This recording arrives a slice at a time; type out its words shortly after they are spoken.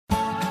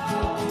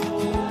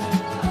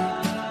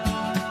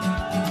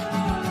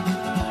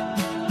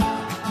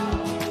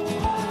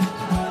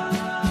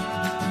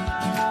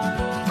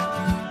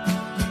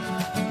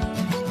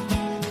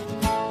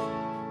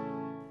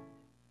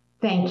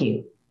thank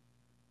you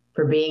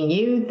for being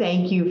you.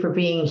 Thank you for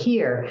being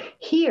here.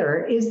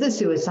 Here is the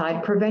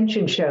Suicide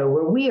Prevention Show,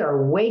 where we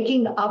are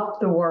waking up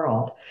the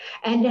world.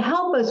 And to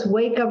help us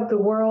wake up the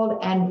world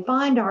and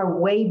find our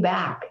way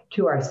back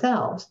to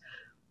ourselves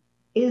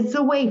is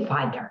the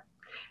Wayfinder,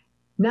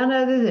 none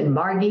other than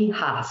Margi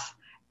Haas.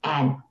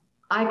 And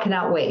I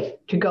cannot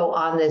wait to go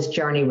on this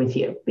journey with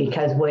you,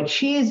 because what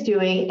she is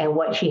doing and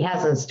what she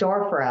has in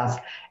store for us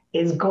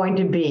is going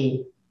to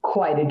be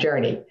quite a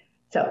journey.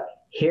 So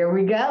here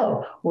we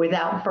go.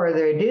 Without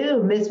further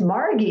ado, Miss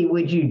Margi,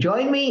 would you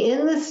join me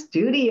in the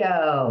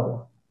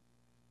studio?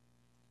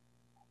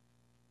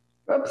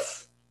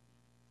 Oops.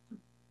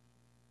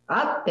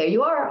 Up, there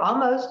you are,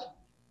 almost.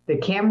 The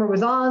camera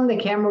was on, the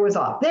camera was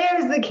off.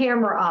 There's the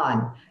camera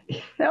on.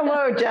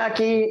 Hello,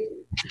 Jackie.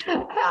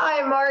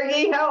 Hi,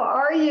 Margi. How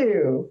are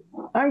you?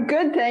 I'm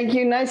good, thank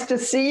you. Nice to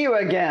see you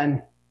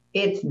again.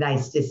 It's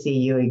nice to see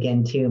you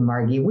again, too,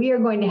 Margi. We are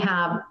going to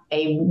have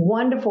a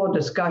wonderful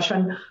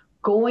discussion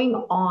going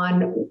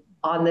on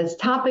this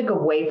topic of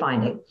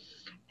wayfinding.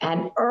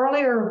 And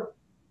earlier,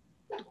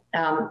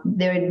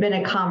 there had been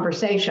a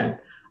conversation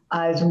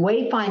as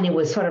wayfinding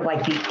was sort of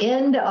like the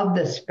end of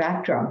the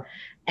spectrum.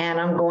 And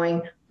I'm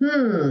going,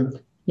 you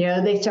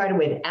know, they started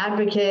with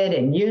advocate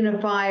and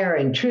unifier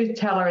and truth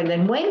teller and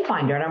then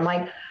wayfinder. And I'm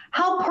like,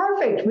 how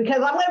perfect,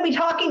 because I'm going to be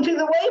talking to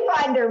the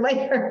wayfinder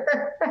later.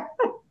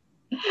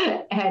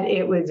 And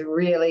it was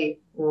really,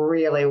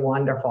 really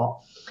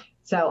wonderful.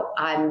 So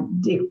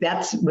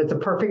that's with the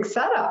perfect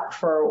setup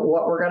for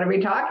what we're going to be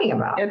talking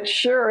about. It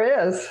sure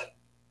is.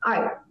 All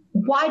right.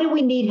 Why do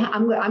we need,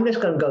 I'm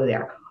just going to go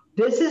there.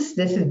 This is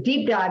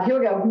deep dive. Here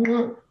we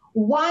go.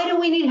 Why do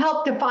we need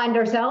help to find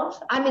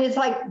ourselves? I mean, it's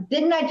like,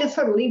 didn't I just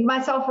sort of leave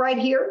myself right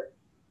here?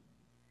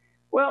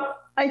 Well,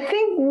 I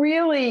think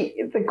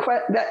really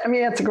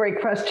that's a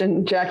great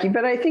question, Jackie,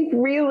 but I think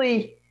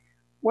really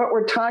what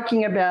we're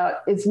talking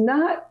about is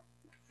not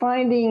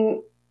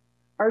finding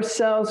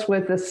ourselves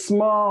with a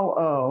small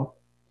o,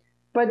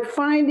 but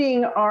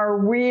finding our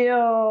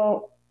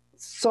real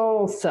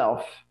soul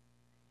self.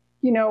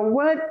 You know,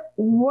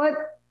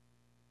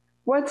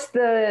 what's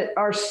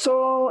our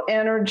soul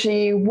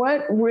energy?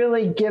 What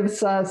really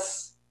gives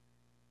us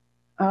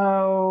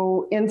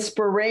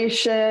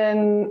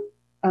inspiration,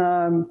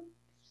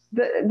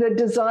 the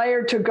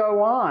desire to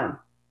go on?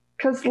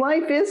 Because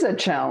life is a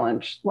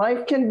challenge.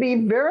 Life can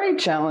be very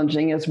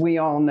challenging, as we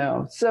all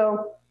know.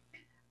 So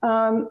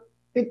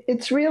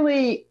it's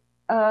really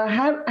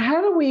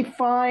how do we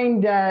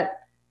find that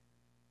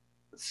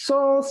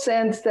soul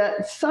sense,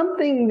 that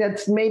something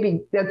that's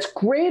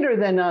greater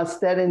than us,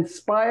 that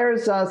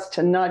inspires us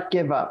to not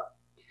give up.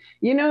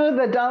 You know,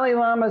 the Dalai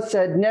Lama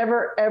said,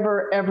 never,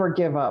 ever, ever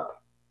give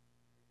up.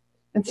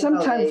 And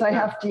sometimes I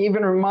have to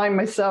even remind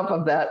myself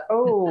of that.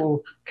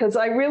 Oh, because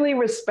I really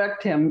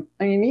respect him.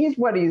 I mean,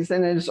 he's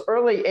in his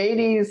early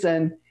 80s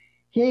and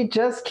he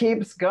just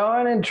keeps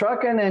going and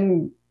trucking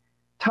and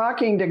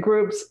talking to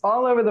groups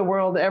all over the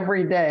world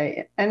every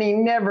day. And he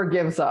never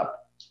gives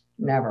up.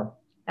 Never.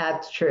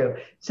 That's true.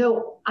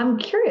 So I'm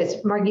curious,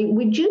 Margi,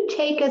 would you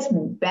take us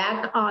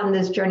back on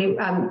this journey?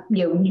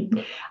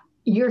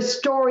 Your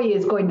story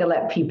is going to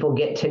let people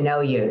get to know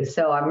you.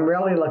 So I'm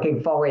really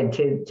looking forward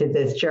to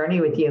this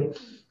journey with you,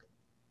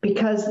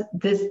 because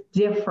this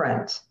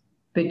difference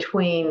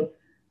between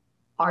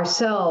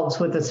ourselves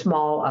with a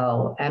small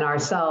o and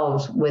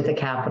ourselves with a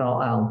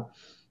capital O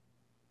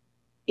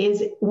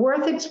is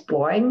worth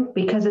exploring,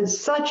 because it's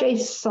such a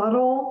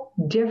subtle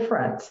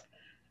difference.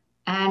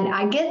 And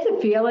I get the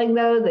feeling,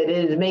 though, that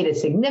it has made a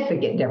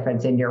significant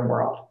difference in your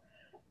world.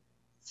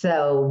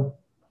 So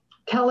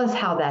tell us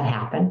how that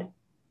happened.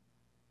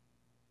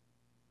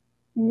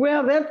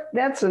 Well,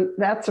 that's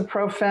a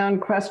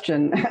profound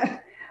question.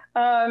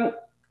 I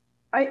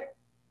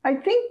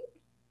think,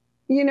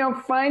 you know,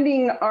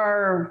 finding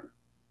our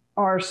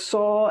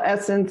soul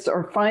essence,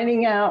 or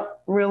finding out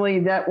really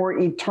that we're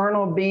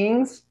eternal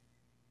beings,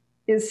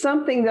 is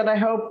something that I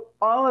hope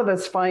all of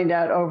us find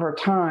out over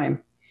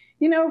time.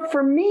 You know,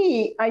 for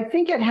me, I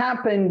think it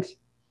happened,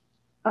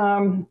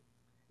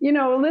 you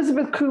know,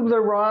 Elizabeth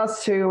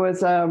Kubler-Ross, who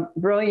was a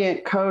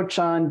brilliant coach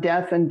on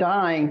death and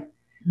dying,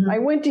 I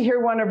went to hear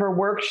one of her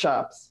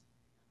workshops.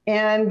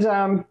 And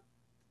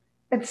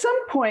at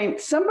some point,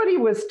 somebody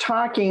was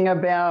talking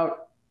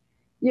about,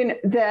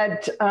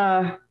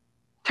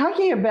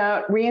 talking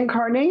about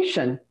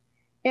reincarnation.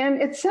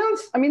 And it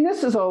sounds, I mean,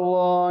 this is a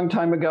long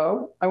time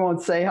ago. I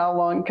won't say how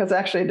long, because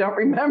actually I don't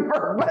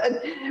remember, but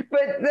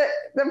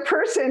the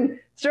person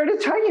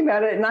started talking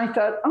about it and I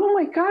thought, oh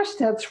my gosh,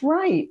 that's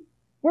right.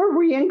 We're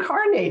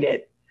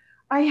reincarnated.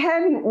 I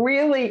hadn't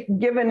really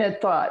given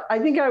it thought. I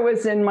think I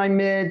was in my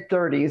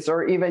mid-30s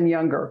or even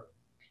younger.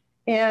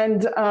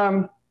 And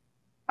I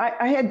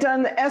had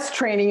done the S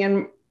training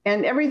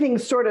and everything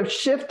sort of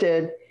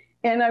shifted.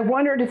 And I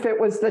wondered if it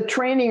was the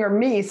training or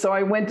me. So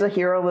I went to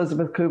hear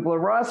Elizabeth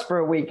Kubler-Ross for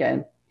a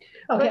weekend.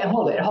 Okay,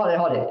 hold it.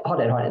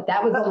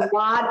 That was a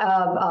lot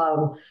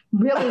of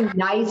really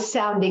nice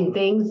sounding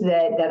things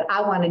that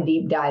I want to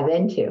deep dive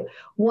into.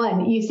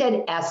 One, you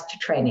said EST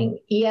training.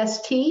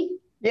 EST?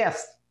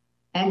 Yes.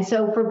 And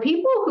so for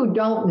people who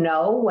don't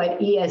know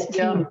what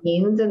EST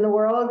means in the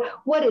world,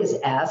 what is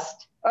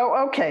EST?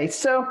 Oh, okay.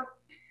 So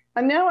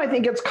now I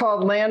think it's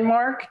called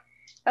Landmark.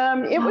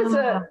 It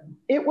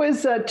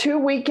was a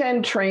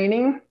 2-weekend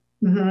training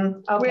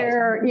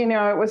where,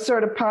 it was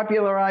sort of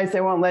popularized.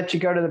 They won't let you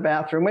go to the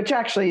bathroom, which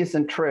actually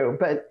isn't true.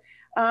 But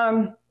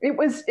it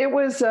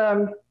was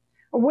a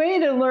way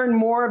to learn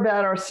more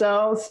about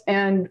ourselves.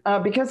 And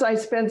because I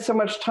spent so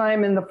much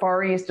time in the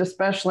Far East,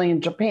 especially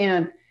in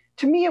Japan,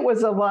 to me, it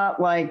was a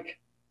lot like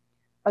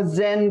a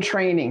Zen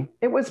training.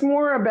 It was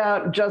more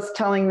about just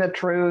telling the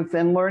truth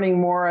and learning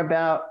more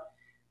about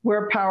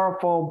we're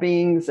powerful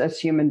beings as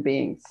human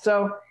beings.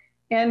 So,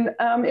 and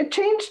it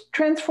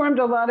transformed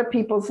a lot of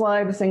people's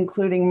lives,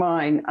 including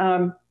mine.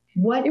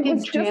 It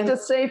was just a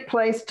safe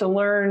place to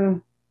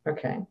learn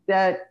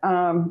that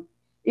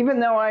even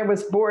though I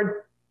was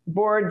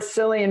bored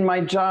silly in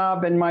my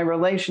job and my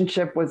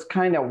relationship was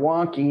kind of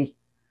wonky,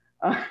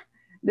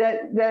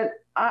 that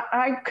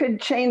I could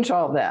change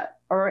all that,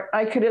 or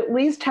I could at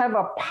least have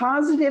a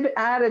positive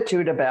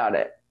attitude about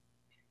it.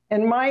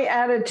 And my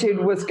attitude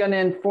was going to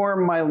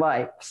inform my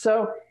life.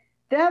 So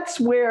that's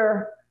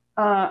where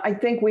I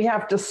think we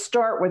have to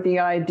start with the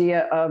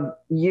idea of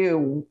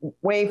you,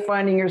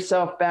 wayfinding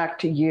yourself back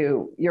to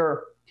you.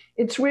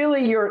 It's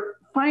really you're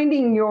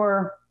finding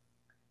your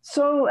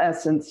soul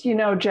essence,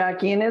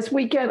 Jackie. And as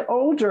we get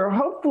older,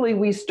 hopefully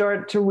we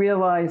start to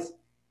realize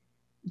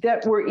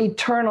that we're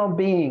eternal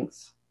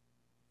beings,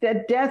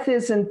 that death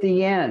isn't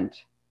the end.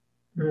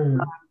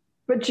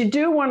 But you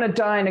do want to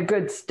die in a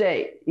good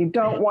state. You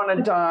don't want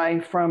to die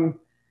from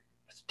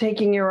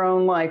taking your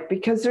own life,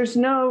 because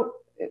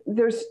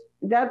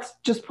that's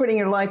just putting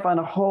your life on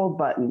a hold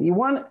button.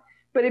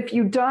 But if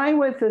you die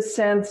with a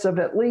sense of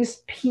at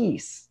least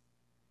peace,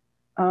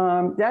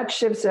 that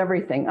shifts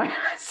everything. I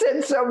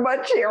said so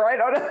much here. I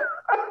don't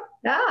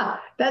know.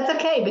 That's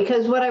okay,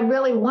 because what I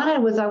really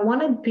wanted was I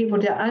wanted people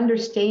to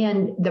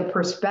understand the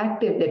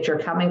perspective that you're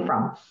coming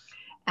from.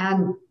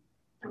 And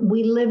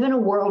we live in a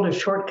world of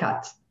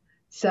shortcuts.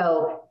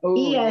 So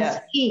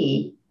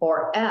EST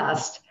or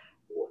EST,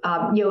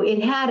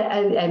 it had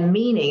a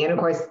meaning. And of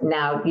course,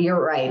 now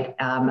you're right.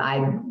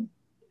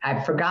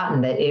 I've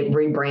forgotten that it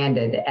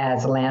rebranded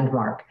as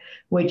Landmark,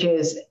 which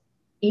is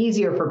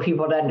easier for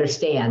people to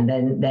understand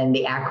than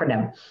the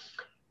acronym.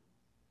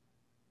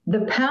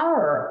 The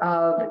power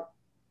of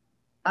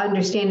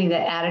understanding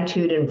that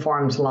attitude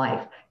informs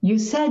life. You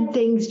said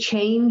things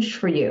changed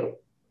for you,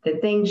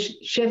 that things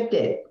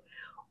shifted.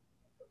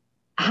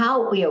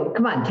 How,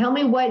 come on, tell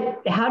me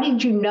how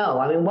did you know?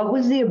 I mean, what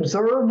was the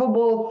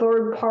observable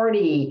third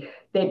party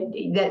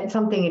that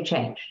something had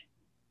changed?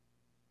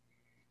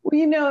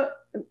 Well,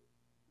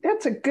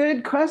 that's a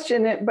good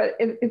question, but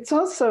it's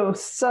also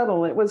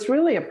subtle. It was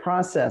really a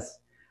process.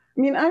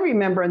 I mean, I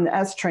remember in the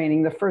S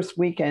training, the first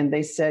weekend,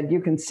 they said,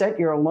 you can set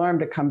your alarm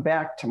to come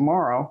back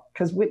tomorrow,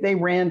 because they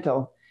ran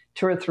till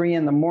 2 or 3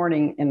 in the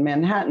morning in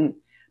Manhattan.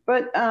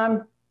 But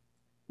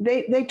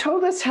they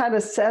told us how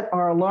to set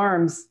our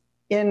alarms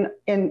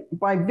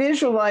by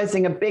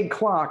visualizing a big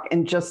clock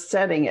and just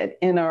setting it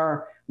in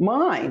our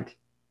mind.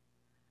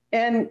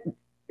 And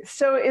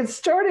so it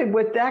started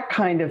with that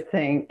kind of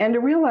thing, and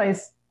to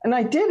realize, and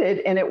I did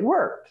it and it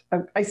worked.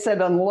 I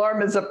set an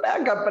alarm as a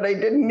backup, but I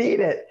didn't need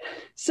it.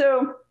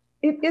 So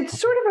it's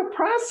sort of a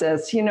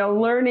process,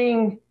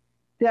 learning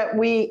that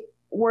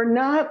we're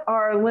not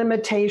our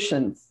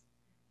limitations.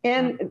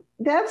 And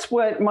that's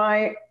what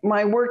my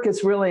work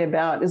is really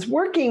about, is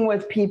working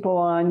with people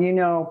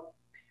on,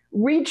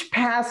 reach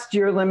past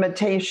your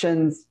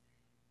limitations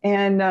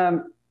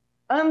and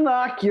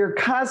unlock your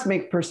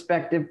cosmic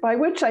perspective, by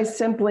which I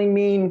simply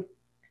mean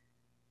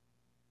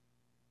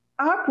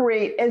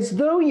operate as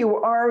though you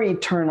are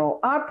eternal,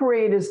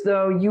 operate as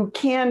though you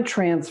can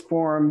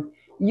transform,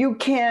 you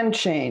can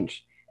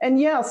change.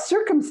 And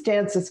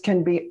circumstances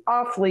can be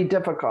awfully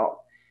difficult.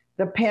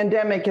 The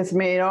pandemic has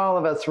made all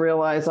of us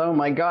realize, oh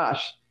my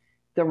gosh,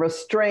 the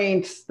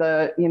restraints,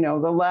 the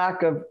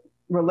lack of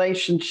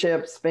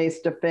relationships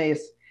face to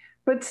face.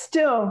 But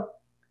still,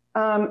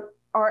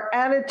 our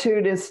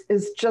attitude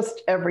is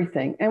just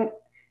everything.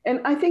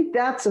 And I think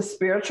that's a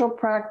spiritual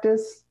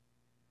practice.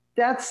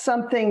 That's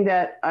something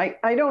that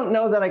I don't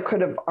know that I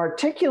could have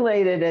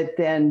articulated it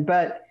then,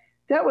 but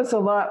that was a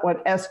lot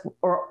what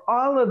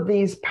all of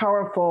these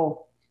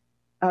powerful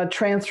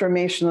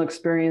transformational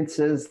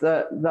experiences,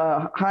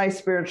 the high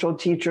spiritual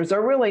teachers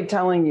are really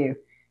telling you,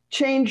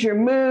 change your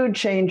mood,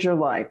 change your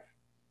life.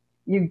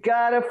 You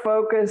gotta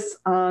focus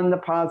on the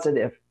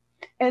positive.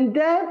 And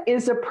that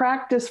is a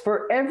practice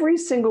for every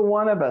single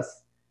one of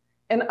us.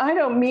 And I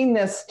don't mean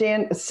this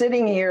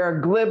sitting here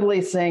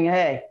glibly saying,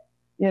 hey,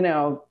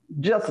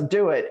 just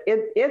do it.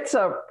 It's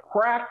a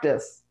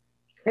practice.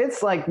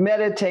 It's like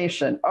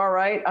meditation. All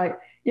right. I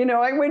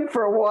went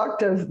for a walk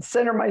to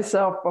center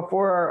myself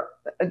before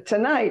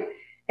tonight,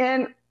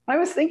 and I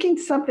was thinking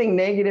something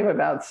negative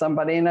about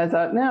somebody. And I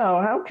thought,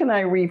 no, how can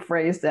I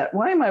rephrase that?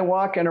 Why am I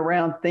walking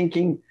around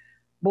thinking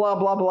blah,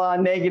 blah, blah,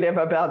 negative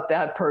about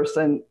that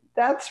person?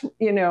 That's,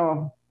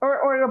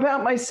 or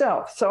about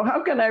myself. So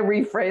how can I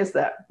rephrase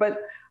that?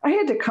 But I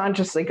had to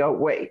consciously go,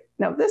 wait,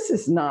 no, this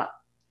is not,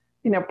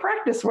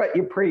 practice what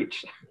you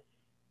preach.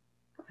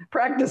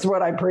 Practice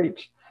what I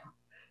preach.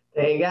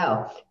 There you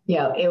go.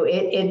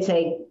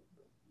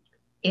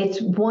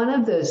 It's one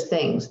of those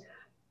things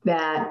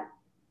that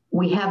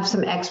we have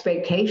some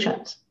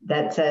expectations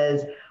that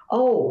says,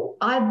 oh,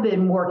 I've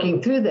been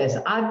working through this.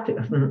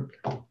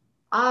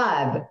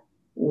 I've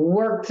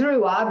worked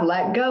through, I've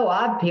let go,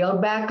 I've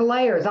peeled back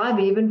layers, I've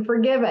even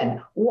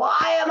forgiven.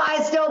 Why am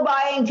I still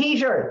buying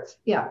t-shirts?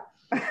 Yeah.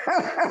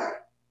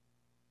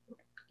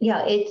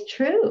 Yeah, it's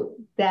true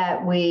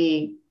that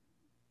we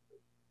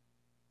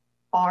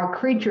are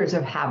creatures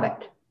of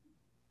habit.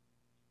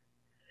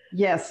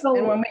 Yes. So,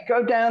 and when we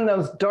go down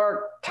those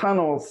dark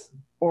tunnels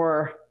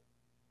or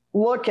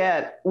look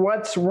at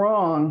what's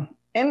wrong,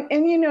 and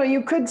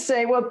you could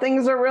say, well,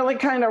 things are really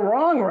kind of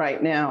wrong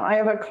right now. I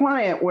have a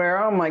client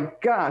where, oh my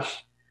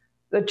gosh,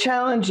 the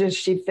challenges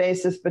she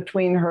faces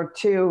between her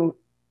two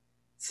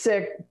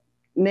sick,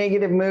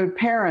 negative mood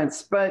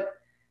parents. But,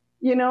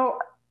 you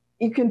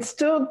can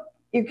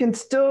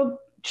still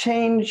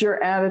change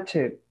your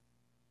attitude.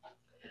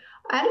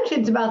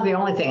 Attitude's about the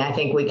only thing I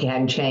think we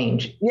can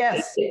change.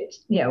 Yes.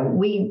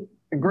 We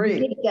agree.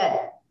 We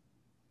get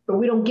but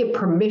we don't get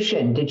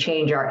permission to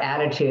change our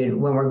attitude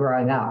when we're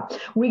growing up.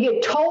 We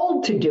get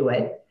told to do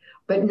it,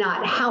 but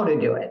not how to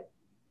do it.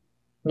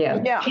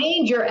 Yeah.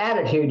 Change your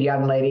attitude,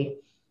 young lady.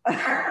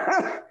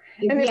 Okay.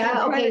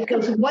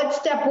 So what's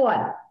step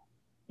one?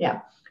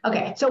 Yeah.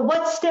 Okay. So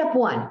what's step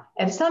one?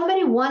 If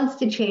somebody wants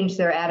to change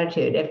their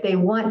attitude, if they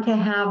want to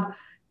have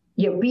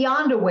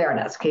beyond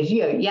awareness, because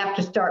you have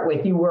to start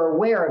with you were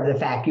aware of the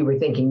fact you were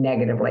thinking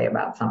negatively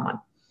about someone.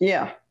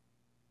 Yeah.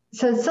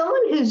 So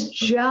someone who's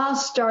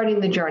just starting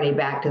the journey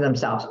back to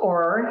themselves,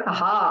 or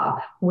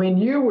when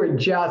you were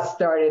just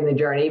starting the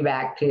journey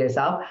back to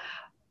yourself,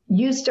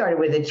 you started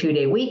with a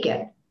 2-day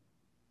weekend.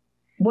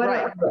 What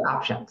are other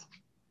options?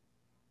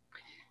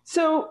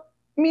 So,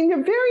 there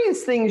are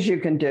various things you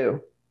can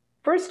do.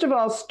 First of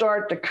all,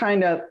 start to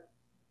kind of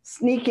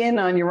sneak in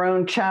on your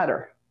own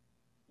chatter.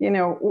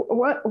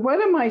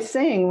 What am I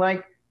saying?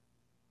 Like,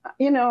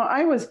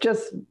 I was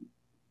just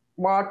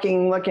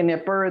walking, looking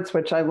at birds,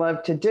 which I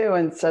love to do.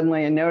 And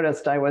suddenly I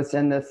noticed I was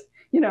in this,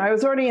 I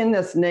was already in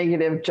this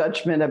negative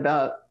judgment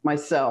about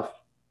myself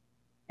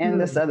and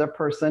this other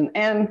person.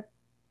 And,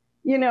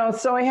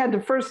 so I had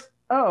to first,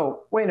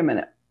 wait a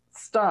minute,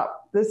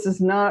 stop. This is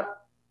not,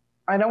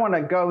 I don't want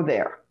to go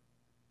there.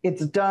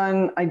 It's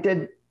done.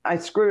 I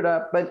screwed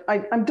up, but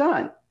I'm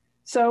done.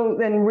 So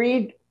then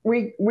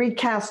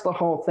recast the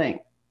whole thing.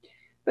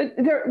 But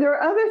there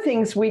are other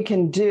things we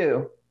can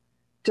do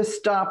to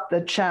stop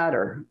the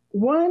chatter.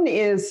 One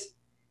is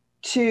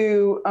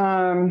to,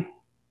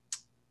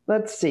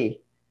 let's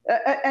see.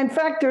 In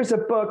fact, there's a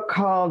book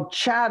called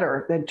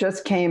Chatter that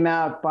just came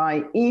out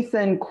by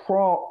Ethan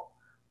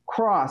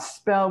Kross,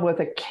 spelled with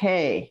a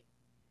K.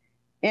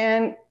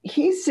 And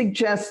he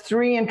suggests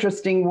 3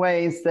 interesting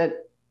ways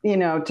that,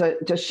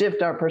 to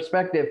shift our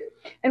perspective.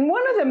 And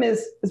one of them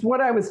is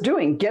what I was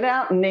doing, get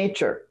out in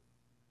nature.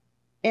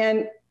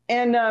 And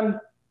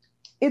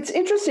it's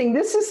interesting.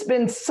 This has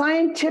been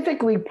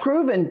scientifically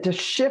proven to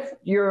shift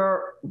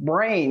your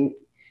brain,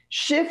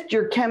 shift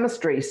your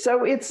chemistry.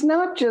 So it's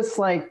not just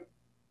sort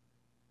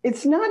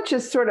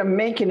of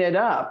making it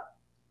up.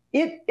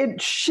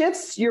 It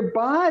shifts your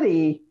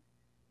body.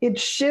 It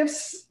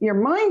shifts your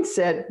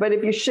mindset. But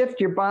if you shift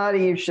your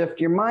body, you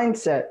shift your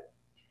mindset.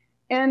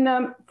 And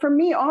for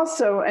me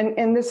also,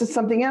 and this is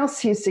something else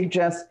he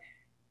suggests,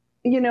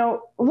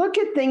 look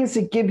at things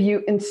that give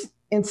you,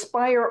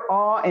 inspire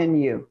awe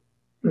in you.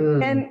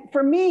 And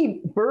for me,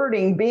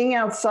 birding, being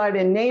outside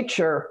in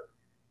nature,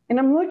 and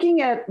I'm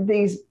looking at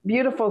these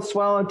beautiful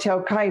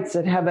swallowtail kites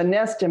that have a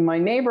nest in my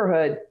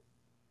neighborhood.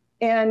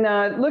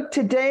 And look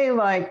today,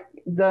 like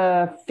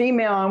the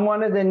female on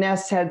one of the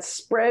nests had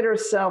spread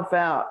herself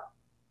out,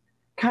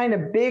 kind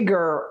of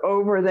bigger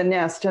over the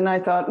nest. And I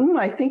thought,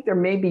 I think there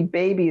may be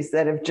babies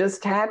that have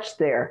just hatched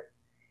there.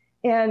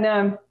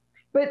 And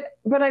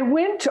but I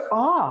went to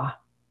awe.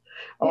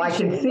 Oh, I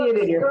can see it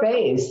in your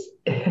face.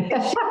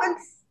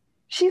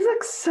 She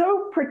looks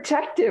so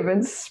protective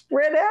and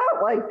spread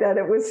out like that.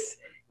 It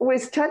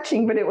was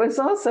touching, but it was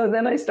also,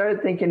 then I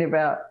started thinking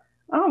about,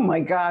 oh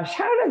my gosh,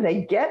 how do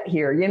they get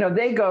here?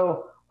 They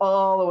go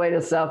all the way to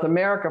South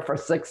America for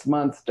 6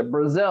 months to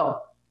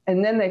Brazil,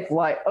 and then they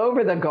fly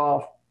over the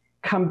Gulf,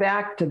 come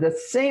back to the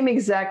same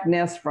exact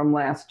nest from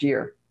last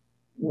year.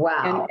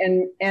 Wow.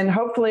 And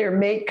hopefully her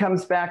mate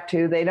comes back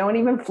too. They don't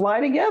even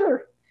fly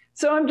together.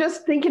 So I'm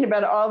just thinking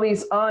about all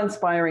these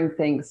awe-inspiring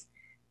things.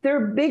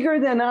 They're bigger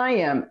than I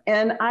am.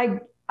 And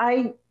I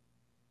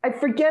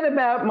forget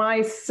about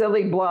my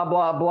silly blah,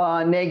 blah,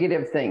 blah,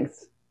 negative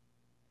things.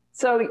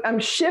 So I'm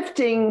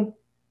shifting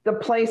the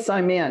place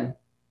I'm in.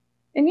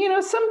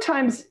 And,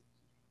 sometimes,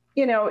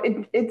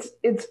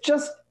 it's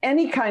just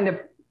any kind of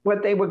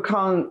what they would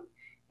call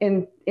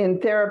in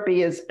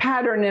therapy is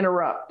pattern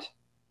interrupt.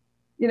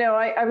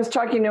 I was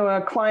talking to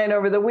a client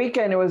over the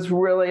weekend who was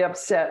really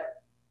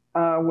upset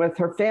with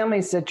her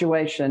family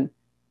situation.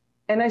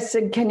 And I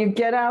said, can you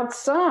get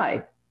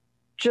outside?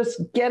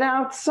 Just get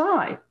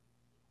outside,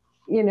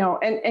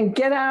 and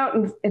get out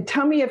and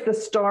tell me if the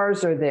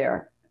stars are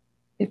there.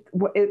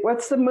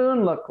 What's the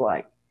moon look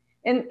like?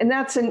 And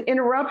that's an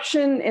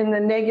interruption in the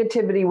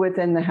negativity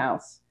within the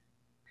house.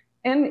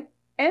 And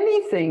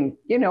anything,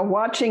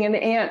 watching an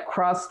ant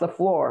cross the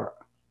floor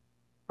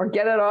or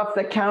get it off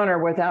the counter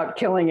without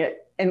killing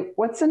it. And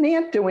what's an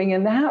ant doing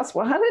in the house?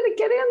 Well, how did it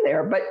get in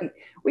there? But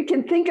we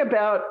can think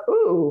about,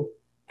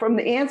 from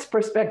the ant's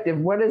perspective,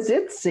 what does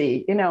it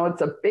see?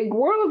 It's a big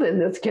world in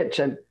this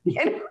kitchen.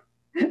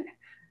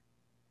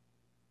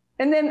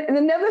 And then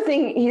another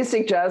thing he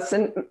suggests,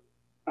 and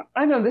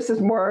I know this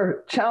is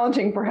more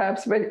challenging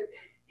perhaps, but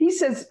he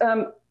says,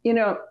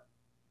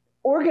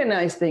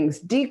 organize things,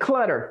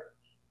 declutter.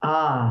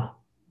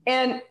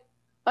 And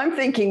I'm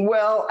thinking,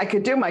 well, I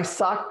could do my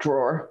sock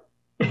drawer,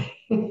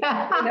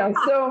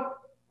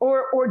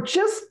 or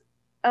just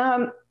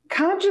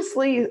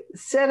consciously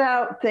set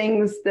out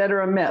things that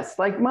are a mess.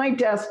 Like my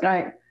desk,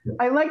 I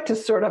like to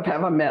sort of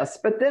have a mess,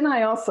 but then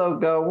I also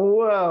go,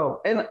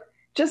 whoa. And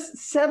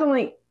just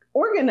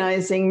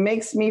organizing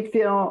makes me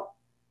feel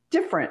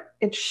different.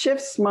 It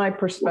shifts my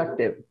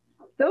perspective.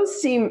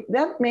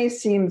 That may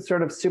seem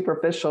sort of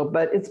superficial,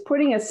 but it's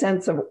putting a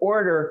sense of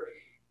order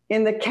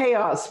in the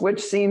chaos,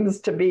 which seems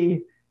to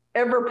be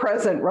ever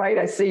present, right?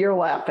 I see you're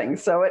laughing.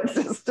 So it's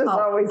just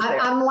always there.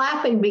 I'm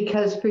laughing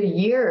because for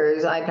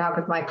years I talk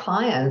with my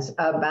clients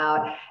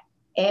about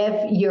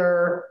if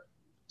you're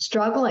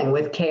struggling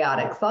with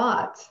chaotic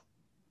thoughts,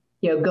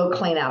 go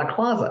clean out a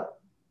closet.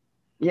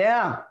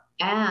 Yeah.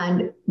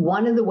 And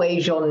one of the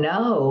ways you'll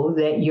know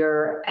that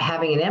you're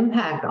having an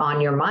impact on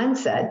your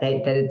mindset,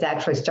 that it's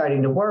actually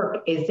starting to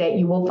work, is that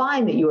you will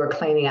find that you are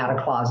cleaning out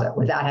a closet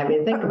without having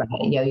to think about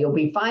it. You'll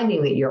be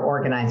finding that you're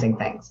organizing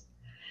things.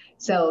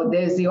 So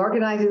there's the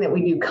organizing that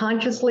we do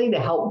consciously to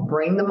help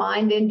bring the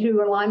mind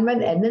into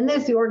alignment. And then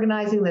there's the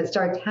organizing that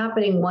starts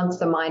happening once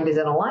the mind is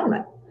in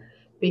alignment.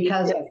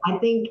 Because yes. I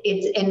think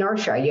it's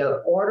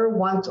inertia. Order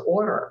wants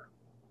order.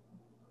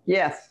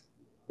 Yes.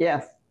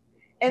 Yes.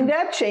 And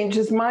that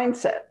changes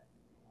mindset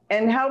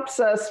and helps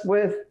us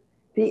with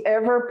the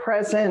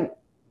ever-present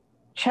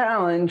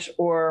challenge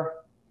or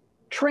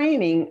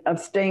training of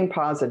staying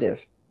positive.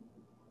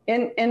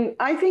 And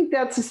I think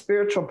that's a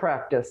spiritual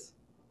practice.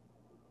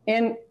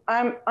 And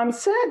I'm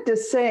sad to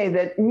say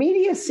that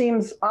media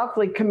seems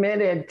awfully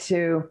committed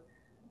to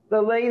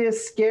the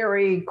latest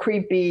scary,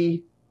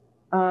 creepy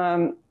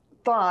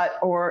thought,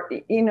 or,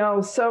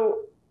 so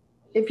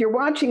if you're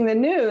watching the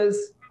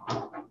news,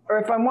 or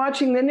if I'm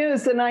watching the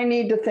news, then I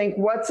need to think,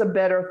 what's a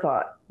better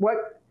thought?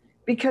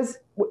 Because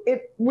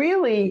it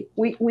really,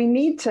 we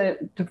need to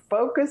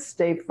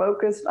stay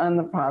focused on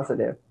the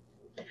positive.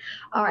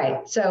 All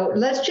right, so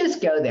let's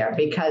just go there,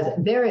 because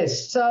there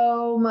is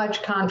so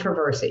much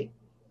controversy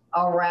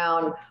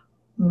around,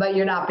 but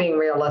you're not being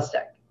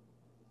realistic.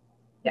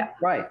 Yeah.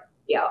 Right.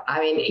 Yeah.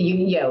 I mean,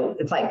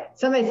 it's like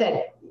somebody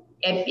said,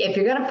 if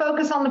you're going to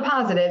focus on the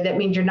positive, that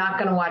means you're not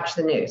going to watch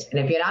the news. And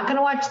if you're not going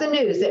to watch the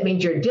news, that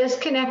means you're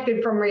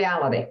disconnected from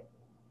reality.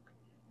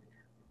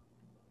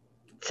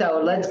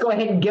 So let's go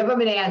ahead and give them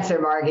an answer,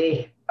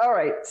 Margi. All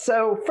right.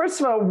 So first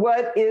of all,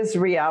 what is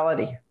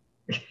reality?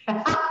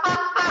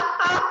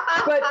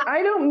 But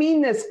I don't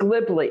mean this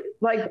glibly.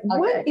 Like, okay.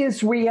 What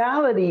is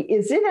reality?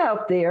 Is it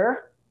out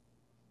there?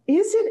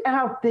 Is it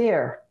out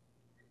there?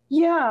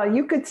 Yeah,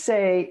 you could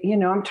say,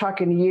 I'm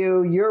talking to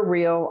you, you're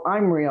real,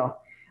 I'm real.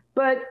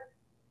 But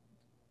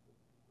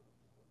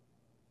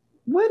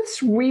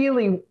what's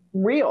really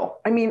real?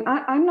 I mean,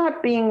 I'm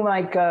not being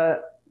like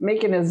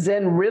making a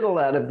Zen riddle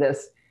out of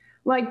this.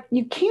 Like,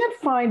 you can't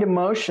find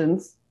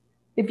emotions.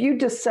 If you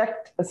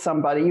dissect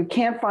somebody, you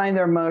can't find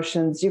their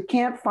emotions. You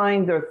can't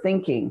find their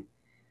thinking.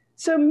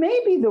 So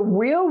maybe the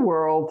real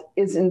world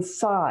is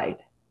inside,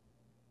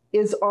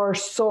 is our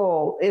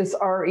soul, is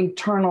our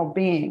eternal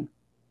being.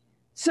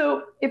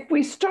 So if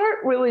we start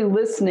really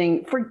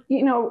listening for,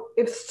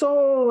 if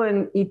soul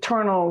and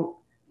eternal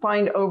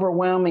find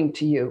overwhelming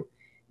to you,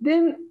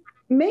 then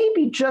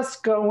maybe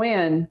just go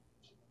in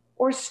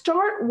or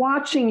start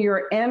watching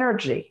your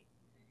energy.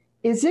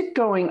 Is it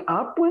going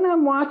up when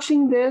I'm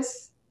watching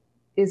this?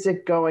 Is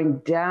it going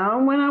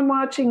down when I'm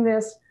watching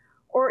this?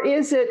 Or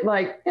is it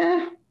like,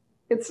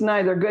 it's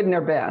neither good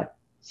nor bad?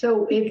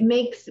 So we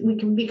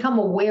can become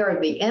aware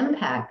of the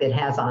impact it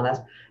has on us.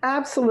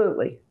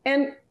 Absolutely.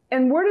 And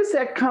where does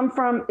that come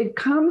from? It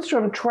comes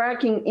from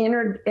tracking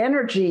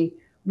energy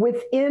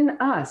within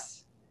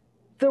us.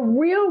 The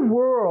real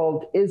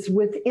world is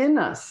within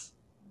us.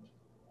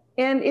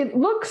 And it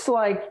looks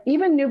like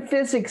even new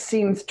physics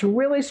seems to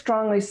really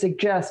strongly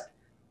suggest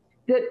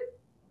that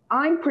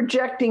I'm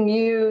projecting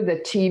you, the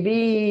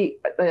TV,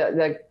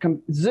 the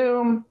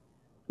Zoom.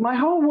 My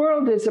whole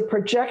world is a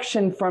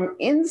projection from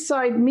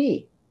inside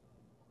me.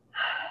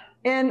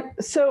 And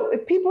so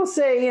if people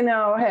say,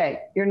 hey,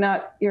 you're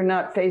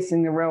not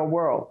facing the real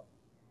world,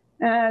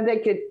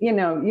 they could,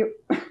 you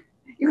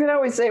could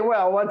always say,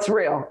 well, what's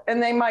real?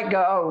 And they might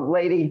go, oh,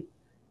 lady,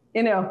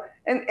 and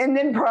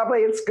then probably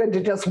it's good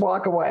to just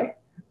walk away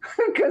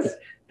because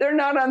they're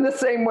not on the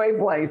same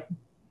wavelength.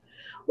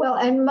 Well,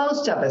 and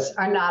most of us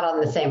are not on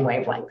the same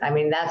wavelength. I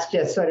mean, that's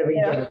just sort of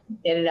in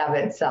and of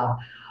itself.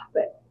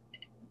 But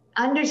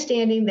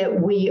understanding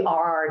that we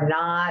are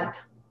not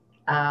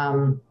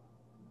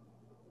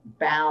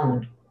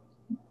bound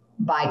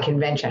by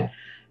convention.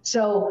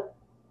 So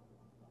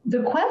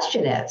the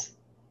question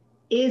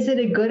is it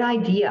a good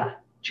idea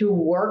to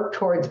work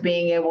towards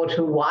being able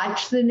to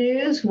watch the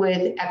news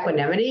with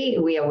equanimity?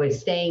 We are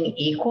staying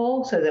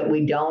equal so that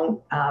we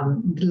don't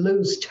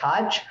lose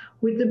touch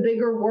with the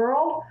bigger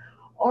world?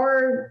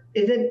 Or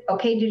is it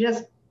okay to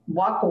just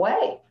walk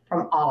away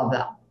from all of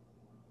them?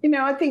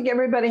 I think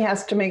everybody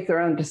has to make their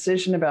own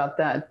decision about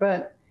that.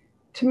 But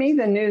to me,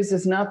 the news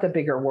is not the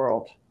bigger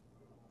world.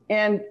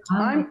 And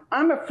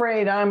I'm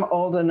afraid I'm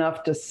old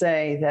enough to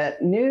say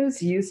that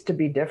news used to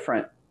be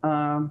different.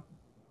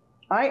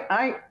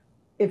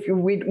 If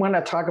we want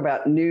to talk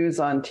about news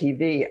on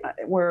TV,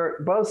 where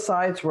both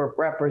sides were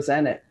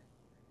represented.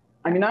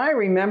 I mean, I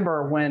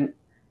remember when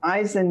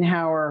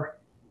Eisenhower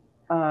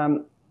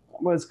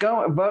was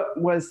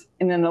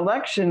in an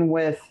election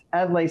with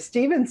Adlai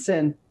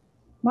Stevenson.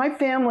 My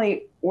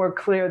family were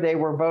clear they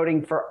were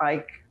voting for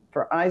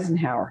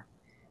Eisenhower,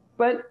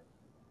 but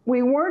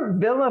we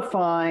weren't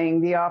vilifying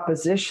the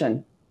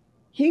opposition.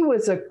 He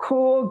was a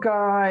cool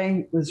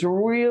guy, was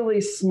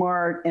really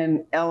smart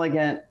and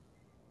elegant,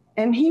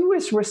 and he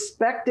was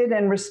respected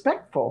and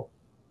respectful.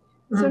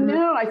 So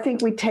now I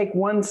think we take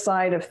one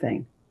side of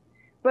things.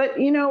 But,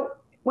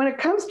 when it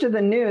comes to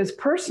the news,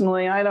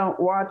 personally, I don't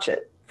watch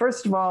it.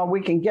 First of all, I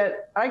can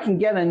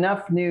get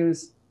enough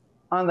news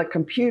on the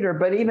computer,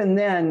 but even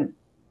then,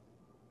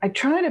 I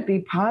try to be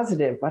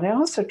positive, but I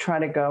also try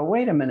to go,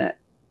 wait a minute.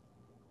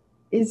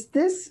 Is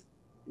this,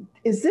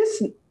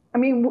 I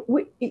mean,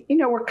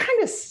 we're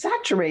kind of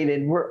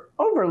saturated. We're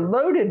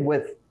overloaded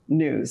with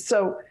news.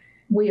 So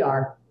we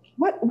are.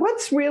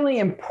 What's really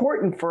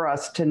important for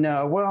us to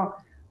know? Well,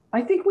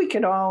 I think we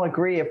could all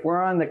agree if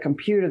we're on the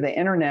computer, the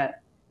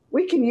internet,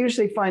 we can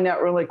usually find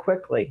out really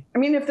quickly. I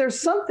mean, if there's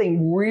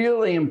something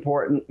really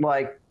important,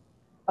 like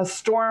a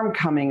storm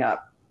coming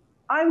up,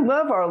 I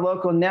love our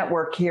local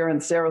network here in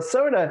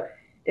Sarasota.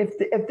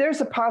 If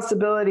there's a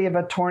possibility of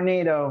a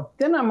tornado,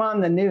 then I'm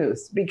on the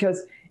news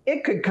because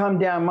it could come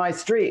down my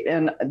street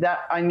and that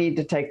I need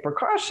to take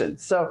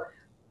precautions. So,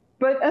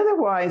 but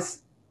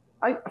otherwise,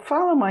 I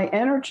follow my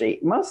energy.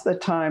 Most of the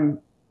time,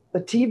 the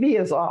TV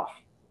is off.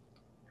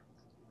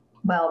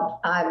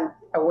 Well, I'm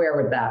aware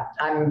with that.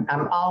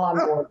 I'm all on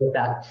board with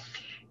that.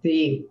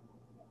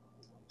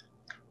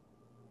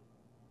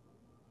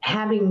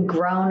 Having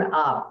grown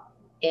up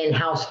in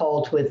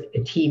households with a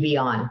TV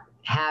on,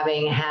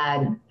 having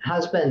had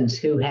husbands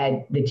who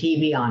had the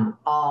TV on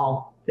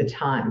all the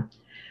time,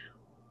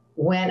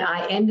 when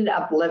I ended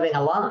up living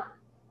alone,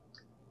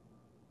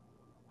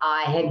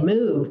 I had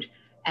moved,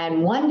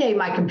 and one day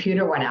my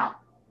computer went out.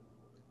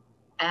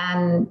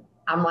 And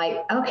I'm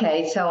like,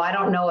 okay, so I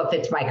don't know if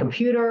it's my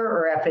computer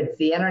or if it's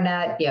the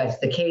internet. It's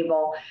the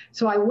cable.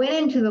 So I went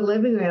into the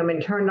living room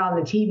and turned on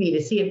the TV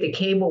to see if the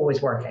cable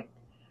was working.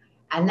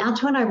 And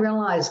that's when I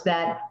realized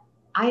that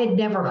I had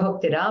never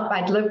hooked it up.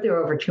 I'd lived there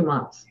over 2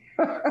 months.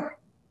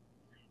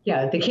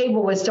 The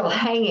cable was still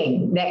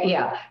hanging. And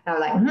I was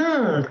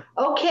like,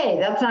 okay,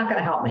 that's not going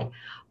to help me.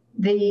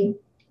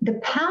 The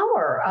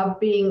power of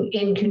being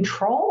in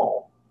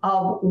control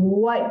of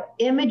what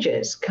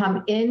images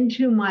come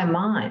into my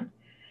mind.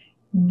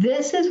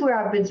 This is where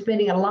I've been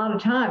spending a lot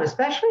of time,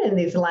 especially in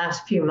these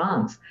last few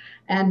months.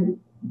 And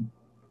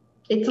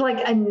it's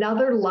like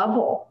another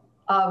level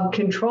of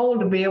control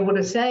to be able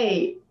to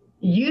say,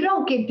 you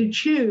don't get to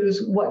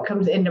choose what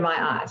comes into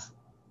my eyes.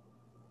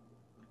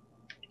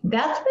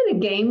 That's been a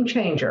game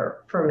changer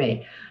for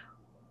me.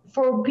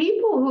 For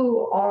people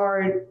who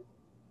are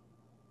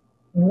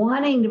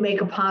wanting to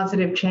make a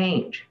positive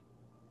change,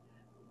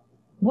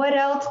 what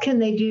else can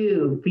they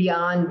do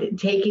beyond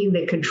taking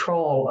the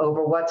control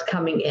over what's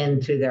coming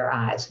in through their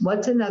eyes?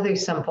 What's another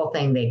simple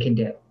thing they can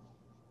do?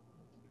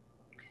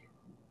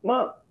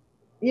 Well,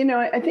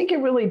 I think it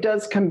really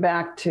does come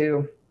back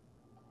to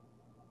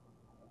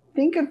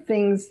think of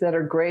things that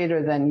are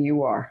greater than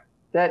you are,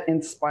 that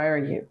inspire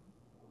you.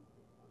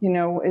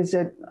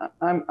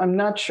 I'm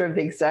not sure of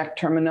the exact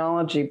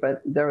terminology,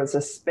 but there was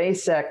a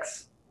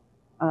SpaceX.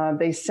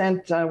 They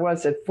sent, 4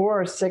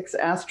 or 6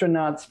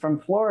 astronauts from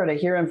Florida.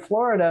 Here in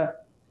Florida,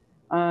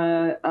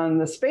 on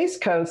the Space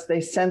Coast, they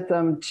sent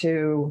them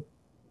to,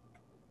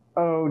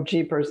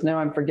 now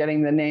I'm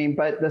forgetting the name,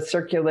 but the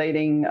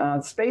circulating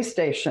space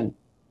station.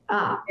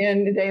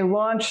 And they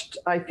launched,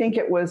 I think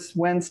it was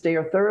Wednesday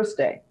or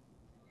Thursday.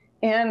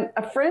 And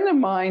a friend of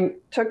mine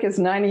took his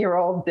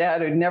 90-year-old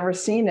dad who'd never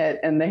seen it,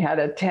 and they had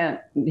a tent.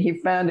 He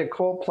found a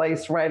cool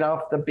place right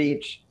off the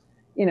beach,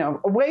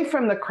 away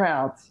from the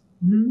crowds.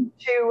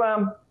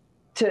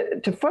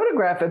 To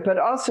photograph it, but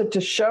also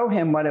to show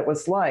him what it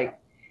was like.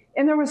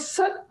 And there was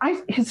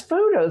his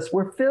photos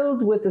were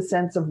filled with a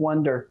sense of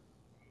wonder.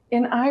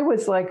 And I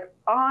was like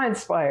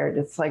awe-inspired.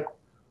 It's like,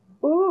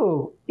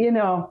 ooh,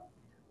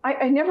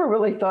 I never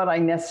really thought I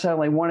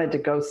necessarily wanted to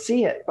go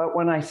see it, but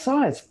when I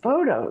saw his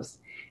photos,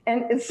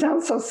 and it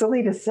sounds so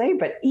silly to say,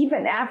 but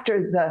even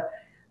after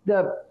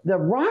the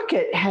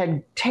rocket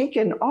had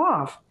taken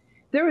off,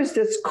 there was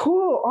this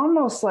cool,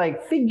 almost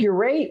like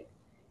figure eight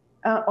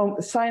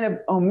sign of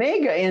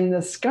Omega in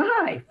the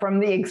sky from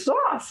the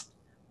exhaust.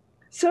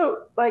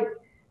 So, like,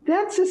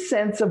 that's a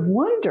sense of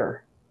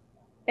wonder.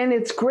 And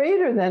it's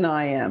greater than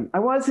I am. I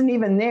wasn't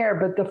even there,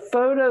 but the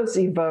photos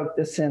evoked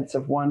a sense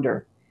of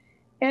wonder.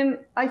 And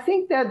I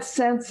think that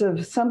sense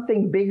of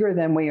something bigger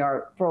than we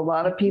are, for a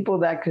lot of people,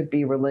 that could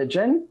be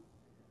religion,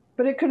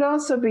 but it could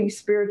also be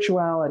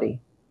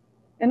spirituality.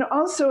 And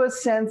also a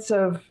sense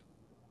of,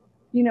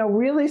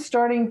 really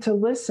starting to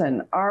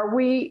listen.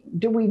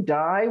 Do we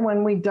die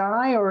when we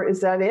die, or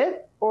is that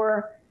it?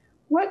 Or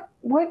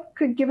what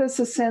could give us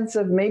a sense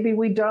of maybe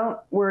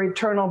we're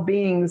eternal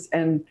beings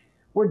and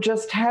we're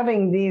just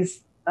having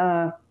these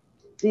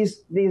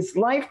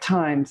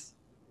lifetimes,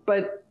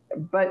 but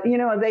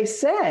they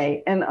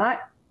say, and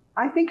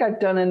I think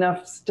I've done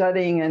enough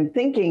studying and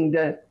thinking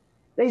that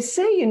they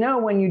say,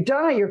 when you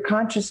die, your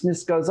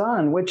consciousness goes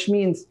on, which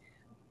means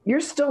you're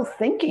still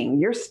thinking.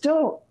 You're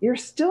still,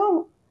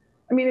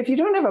 I mean, if you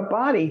don't have a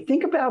body,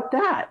 think about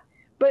that.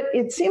 But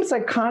it seems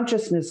like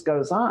consciousness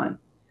goes on.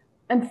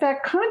 In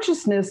fact,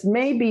 consciousness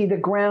may be the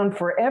ground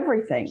for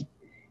everything.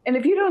 And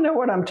if you don't know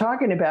what I'm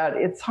talking about,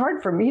 it's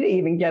hard for me to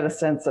even get a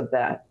sense of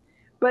that.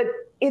 But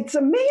it's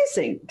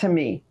amazing to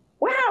me.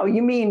 Wow,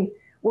 you mean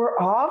we're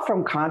all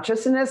from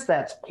consciousness?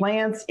 That's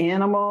plants,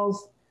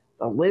 animals,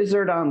 the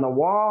lizard on the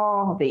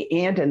wall, the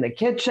ant in the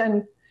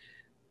kitchen,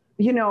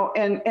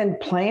 and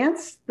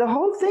plants. The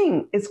whole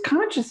thing is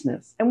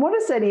consciousness. And what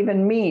does that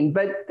even mean?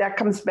 But that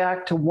comes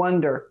back to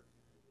wonder.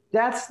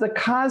 That's the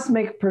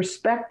cosmic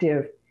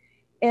perspective.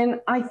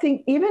 And I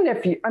think even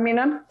if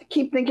I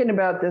keep thinking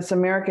about this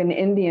American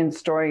Indian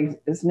story.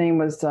 His name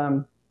was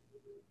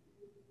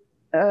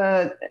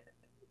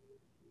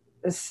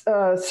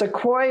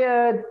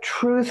Sequoia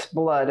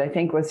Truthblood, I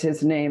think was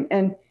his name.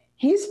 And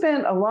he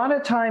spent a lot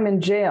of time in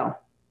jail.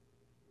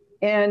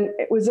 And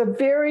it was a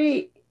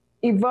very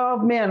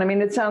evolved man. I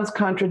mean, it sounds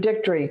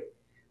contradictory,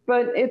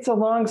 but it's a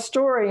long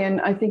story. And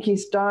I think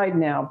he's died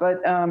now,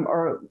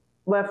 or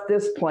left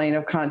this plane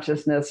of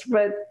consciousness.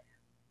 But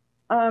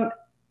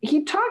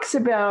he talks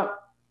about,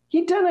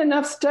 he'd done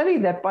enough study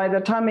that by the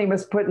time he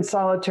was put in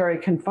solitary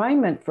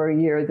confinement for a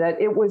year, that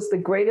it was the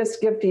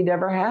greatest gift he'd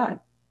ever had.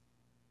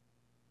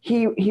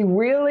 He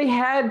really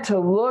had to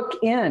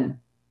look in.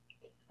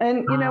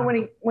 And,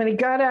 when he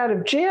got out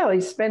of jail,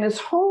 he spent his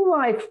whole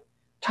life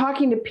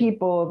talking to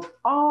people of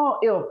all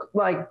ilk,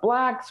 like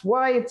blacks,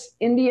 whites,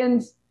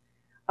 Indians,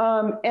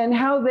 and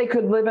how they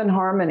could live in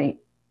harmony.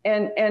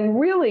 And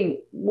really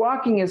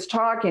walking his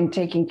talk and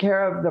taking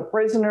care of the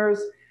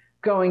prisoners,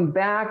 going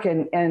back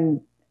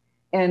and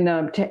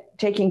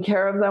taking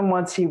care of them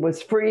once he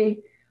was free.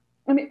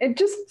 I mean,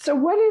 so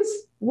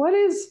what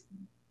is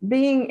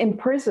being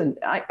imprisoned?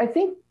 I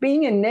think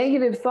being in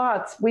negative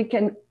thoughts, we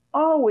can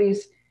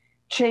always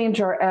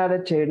change our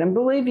attitude. And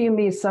believe you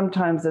me,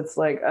 sometimes it's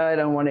like, I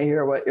don't want to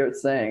hear what you're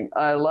saying.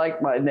 I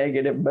like my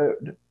negative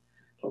mood.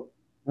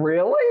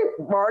 Really?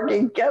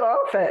 Margi, get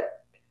off it.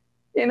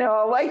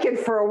 I like it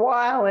for a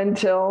while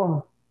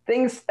until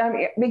things,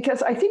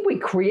 because I think we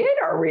create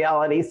our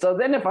reality. So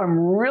then if I'm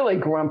really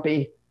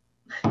grumpy,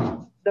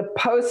 the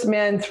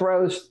postman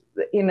throws,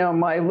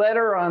 my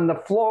letter on the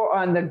floor,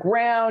 on the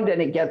ground,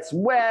 and it gets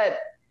wet,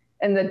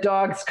 and the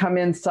dogs come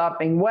in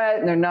sopping wet,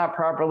 and they're not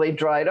properly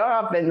dried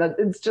off, and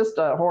it's just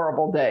a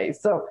horrible day.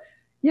 So,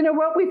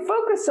 what we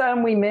focus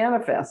on, we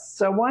manifest.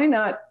 So why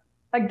not,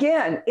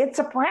 again, it's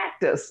a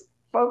practice.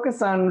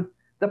 Focus on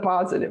the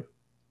positive.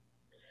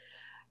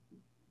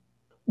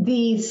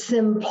 The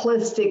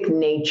simplistic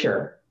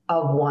nature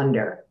of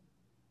wonder.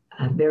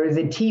 There was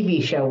a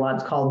TV show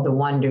once called The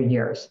Wonder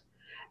Years.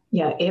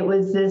 It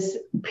was this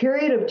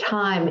period of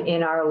time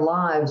in our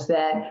lives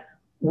that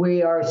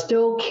we are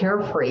still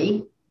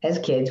carefree as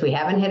kids. We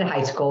haven't hit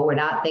high school. We're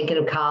not thinking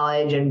of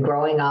college and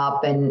growing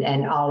up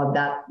and all of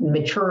that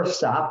mature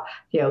stuff,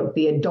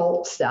 the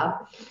adult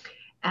stuff.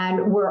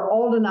 And we're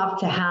old enough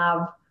to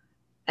have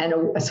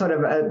a sort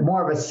of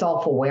more of a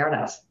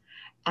self-awareness.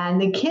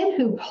 And the kid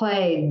who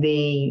played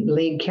the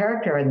lead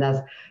character in this,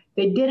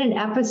 they did an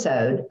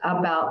episode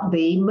about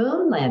the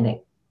moon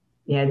landing,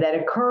 that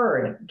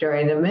occurred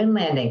during the moon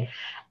landing,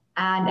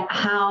 and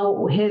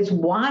how his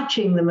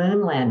watching the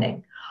moon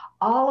landing,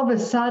 all of a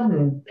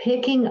sudden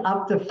picking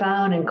up the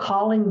phone and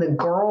calling the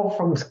girl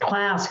from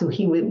class who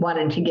he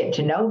wanted to get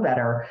to know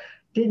better,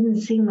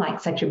 didn't seem like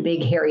such a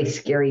big, hairy,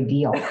 scary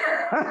deal.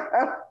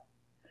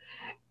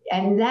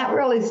 And that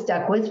really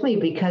stuck with me,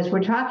 because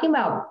we're talking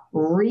about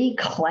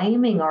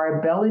reclaiming our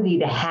ability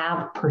to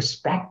have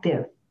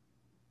perspective.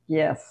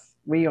 Yes,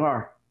 we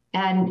are.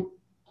 And,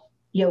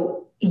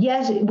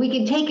 yes, we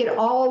can take it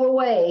all the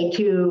way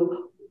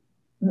to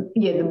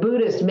the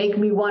Buddhist, make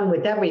me one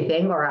with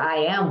everything, or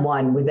I am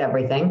one with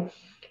everything.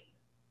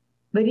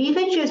 But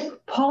even just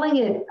pulling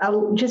it,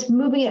 just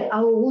moving it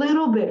a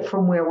little bit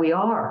from where we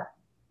are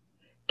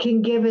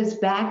can give us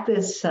back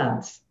this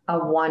sense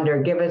of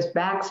wonder, give us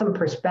back some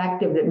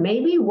perspective that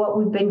maybe what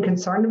we've been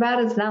concerned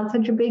about is not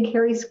such a big,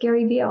 hairy,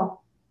 scary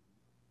deal.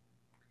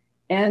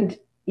 And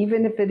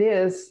even if it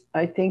is,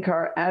 I think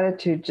our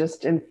attitude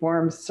just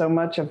informs so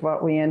much of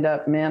what we end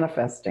up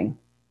manifesting.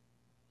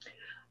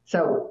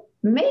 So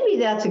maybe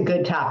that's a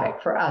good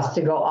topic for us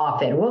to go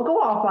off in. We'll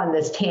go off on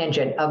this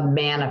tangent of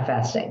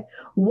manifesting,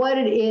 what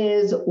it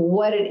is,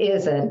 what it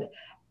isn't,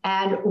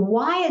 and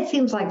why it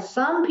seems like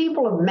some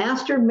people have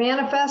mastered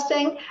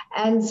manifesting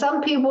and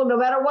some people, no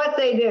matter what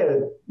they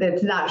do,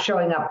 that's not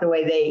showing up the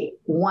way they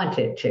want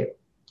it to.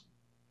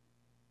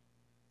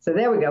 So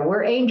there we go.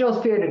 Where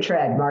angels fear to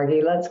tread,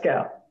 Margi. Let's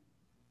go.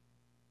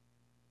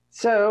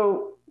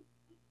 So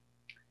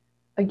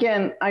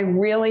again, I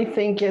really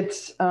think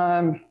it's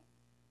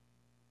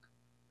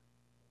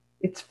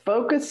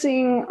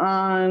focusing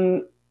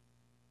on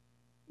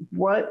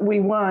what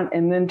we want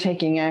and then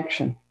taking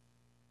action.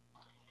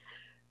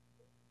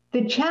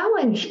 The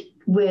challenge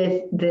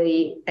with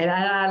and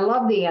I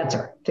love the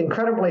answer. It's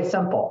incredibly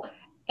simple.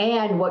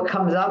 And what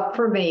comes up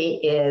for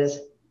me is,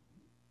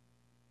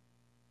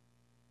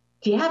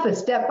 do you have a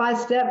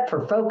step-by-step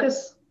for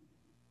focus?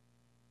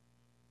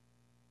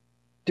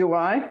 Do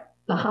I?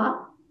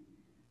 Uh-huh.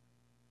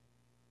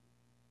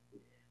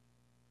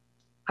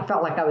 I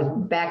felt like I was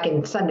back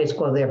in Sunday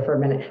school there for a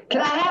minute.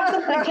 Can I have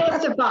something to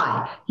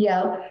testify?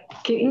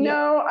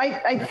 No,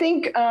 I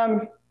think,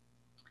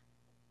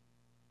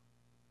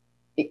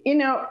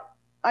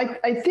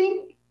 I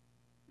think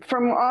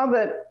from all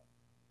that,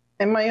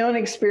 in my own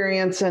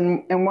experience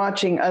and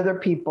watching other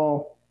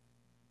people,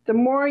 the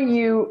more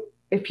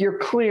if you're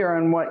clear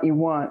on what you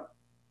want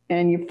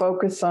and you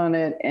focus on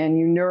it and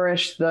you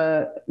nourish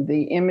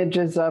the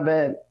images of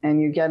it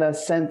and you get a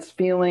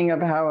feeling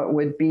of how it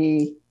would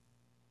be,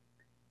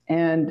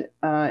 and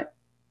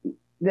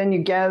then you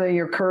gather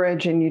your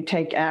courage and you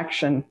take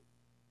action.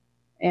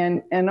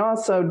 And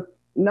also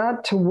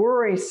not to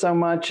worry so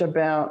much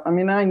about, I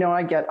know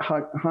I get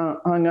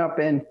hung up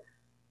in,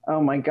 oh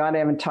my God, I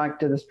haven't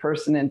talked to this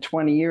person in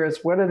 20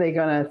 years. What are they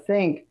going to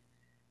think?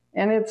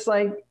 And it's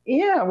like,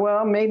 yeah,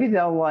 well, maybe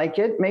they'll like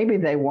it. Maybe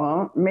they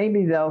won't.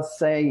 Maybe they'll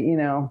say,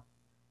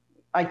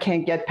 I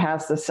can't get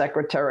past the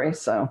secretary.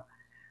 So,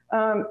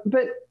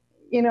 but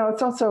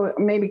it's also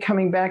maybe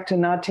coming back to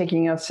not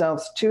taking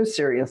ourselves too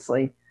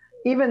seriously,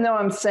 even though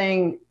I'm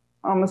saying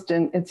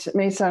it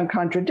may sound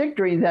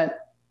contradictory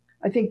that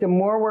I think the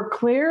more we're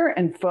clear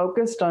and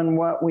focused on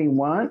what we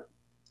want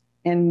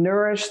and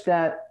nourish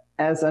that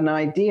as an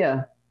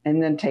idea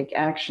and then take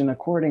action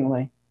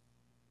accordingly.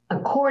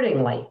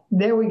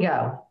 There we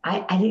go.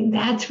 I think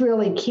that's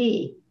really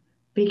key,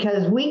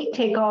 because we can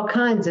take all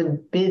kinds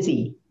of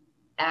busy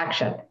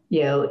action,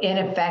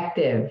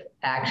 ineffective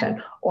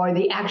action, or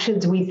the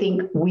actions we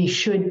think we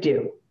should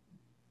do.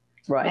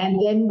 Right.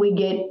 And then we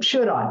get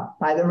should on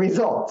by the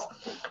results.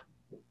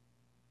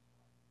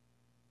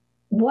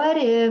 What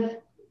if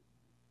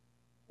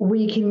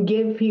we can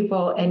give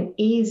people an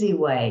easy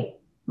way,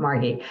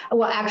 Margi?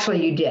 Well,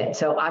 actually you did.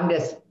 So I'm going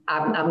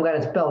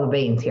to spill the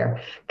beans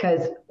here,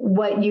 because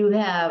what you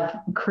have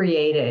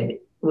created,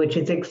 which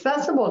is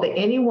accessible to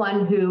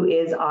anyone who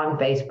is on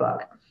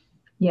Facebook,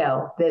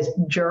 this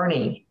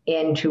journey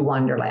into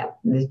Wonderland,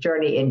 this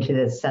journey into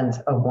this sense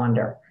of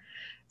wonder.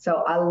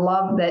 So I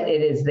love that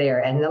it is there,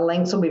 and the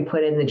links will be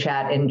put in the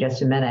chat in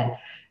just a minute.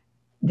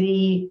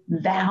 The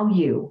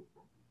value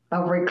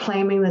of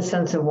reclaiming the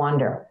sense of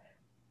wonder.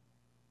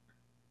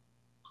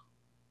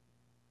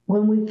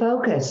 When we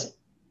focus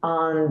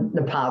on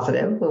the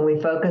positive, when we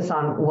focus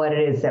on what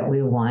it is that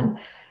we want,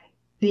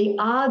 the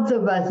odds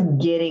of us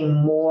getting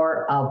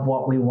more of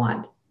what we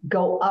want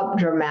go up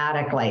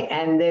dramatically.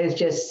 And there's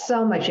just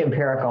so much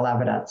empirical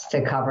evidence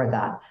to cover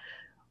that.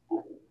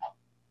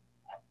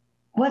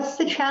 What's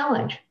the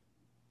challenge?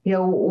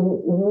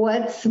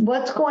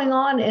 What's going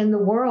on in the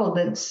world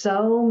that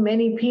so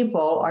many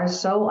people are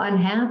so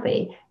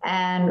unhappy?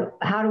 And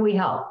how do we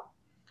help?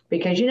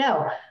 Because,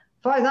 as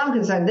far as I'm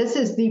concerned, this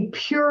is the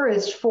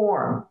purest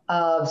form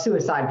of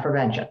suicide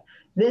prevention.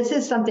 This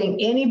is something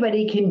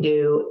anybody can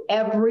do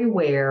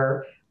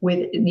everywhere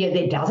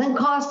it doesn't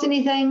cost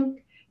anything.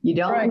 You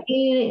don't right.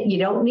 need it. You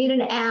don't need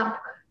an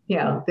app.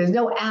 There's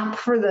no app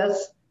for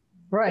this.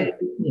 Right.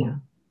 Yeah.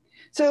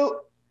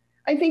 So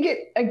I think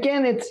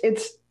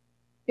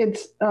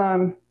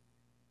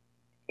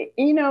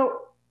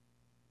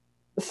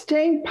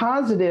staying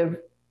positive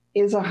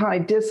is a high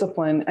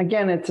discipline.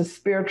 Again, it's a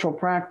spiritual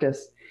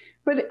practice.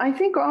 But I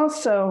think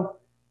also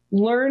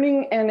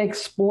learning and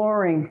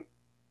exploring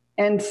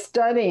and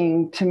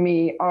studying, to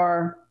me,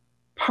 are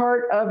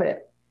part of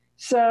it.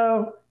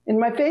 So in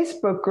my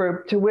Facebook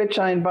group, to which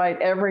I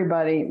invite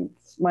everybody,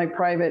 it's my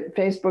private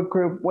Facebook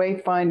group,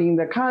 Wayfinding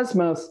the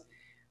Cosmos,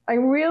 I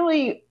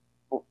really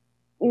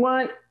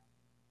want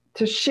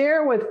to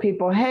share with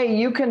people, hey,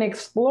 you can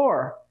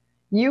explore,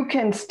 you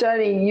can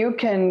study, you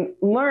can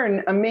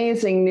learn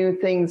amazing new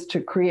things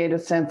to create a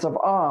sense of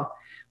awe.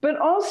 But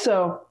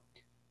also,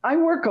 I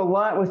work a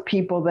lot with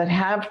people that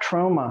have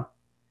trauma,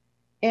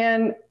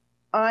 and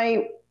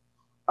I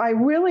I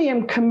really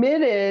am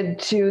committed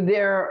to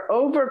their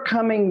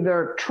overcoming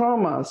their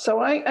trauma. So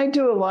I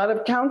do a lot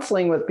of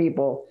counseling with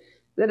people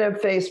that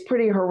have faced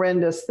pretty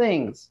horrendous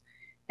things.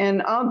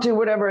 And I'll do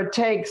whatever it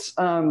takes.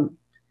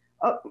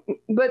 But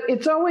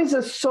it's always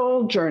a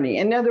soul journey.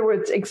 In other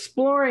words,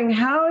 exploring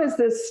how has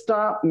this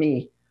stopped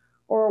me?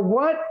 Or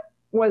what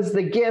was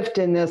the gift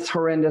in this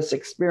horrendous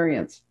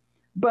experience?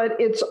 But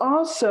it's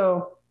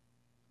also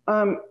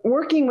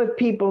working with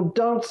people,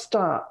 don't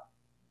stop.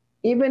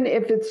 Even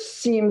if it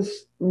seems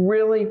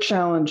really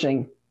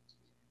challenging,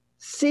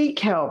 seek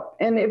help.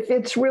 And if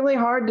it's really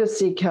hard to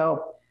seek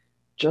help,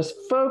 just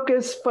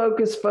focus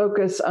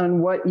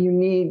on what you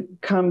need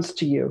comes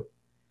to you.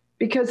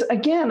 Because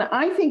again,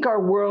 I think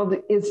our world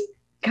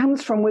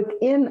comes from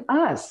within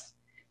us.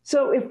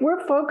 So if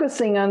we're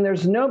focusing on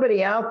there's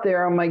nobody out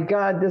there, oh my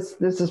God, this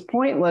is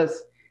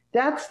pointless,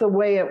 that's the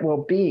way it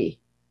will be.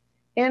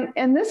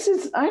 And this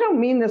is, I don't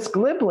mean this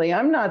glibly.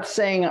 I'm not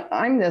saying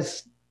I'm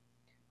this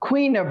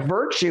queen of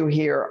virtue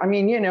here. I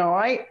mean,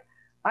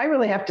 I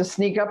really have to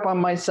sneak up on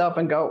myself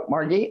and go,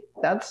 Margi,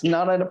 that's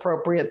not an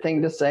appropriate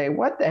thing to say.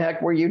 What the heck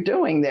were you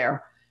doing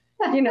there?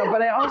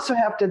 But I also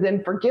have to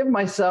then forgive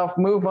myself,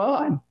 move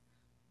on.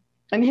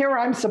 And here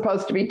I'm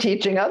supposed to be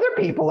teaching other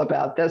people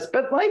about this,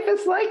 but life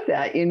is like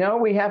that,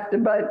 we have to,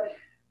 but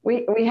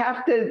we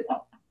have to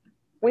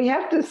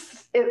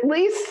at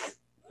least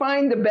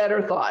find the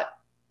better thought.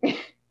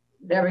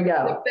 There we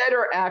go. The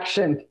better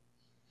action.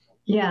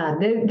 Yeah,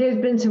 there's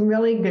been some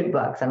really good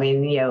books. I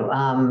mean,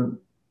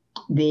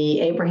 the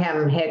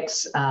Abraham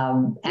Hicks,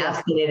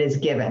 Asking It Is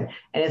Given.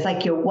 And it's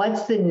like,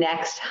 what's the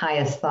next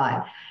highest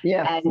thought?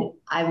 Yeah. And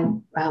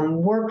I've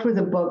worked with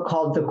a book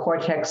called The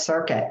Cortex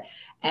Circuit,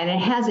 and it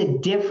has a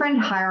different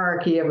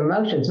hierarchy of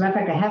emotions. As a matter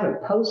of fact, I have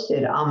it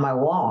posted on my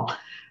wall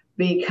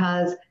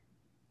because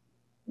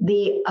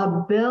the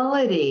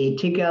ability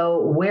to go,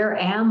 where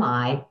am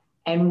I?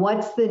 And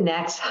what's the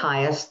next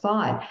highest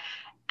thought?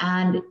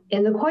 And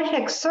in the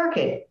cortex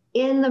circuit,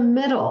 in the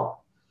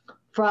middle,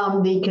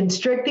 from the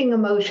constricting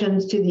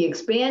emotions to the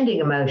expanding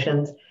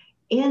emotions,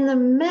 in the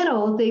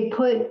middle, they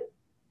put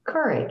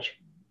courage.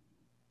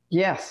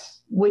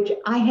 Yes. Which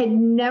I had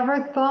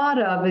never thought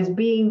of as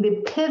being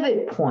the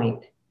pivot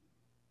point.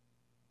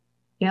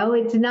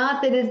 It's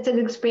not that it's an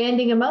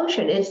expanding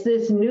emotion. It's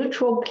this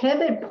neutral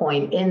pivot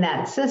point in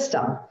that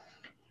system.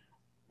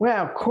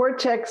 Wow,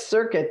 cortex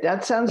circuit.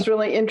 That sounds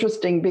really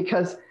interesting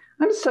because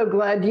I'm so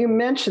glad you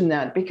mentioned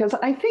that, because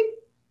I think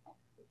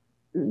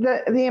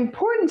the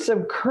importance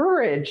of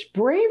courage,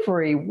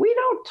 bravery, we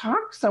don't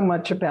talk so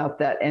much about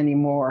that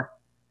anymore.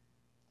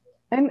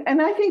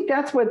 And I think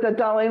that's what the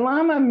Dalai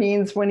Lama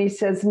means when he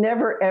says,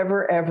 never,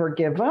 ever, ever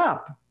give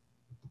up.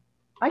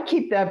 I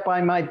keep that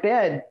by my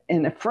bed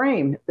in a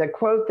frame, the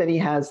quote that he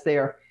has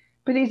there.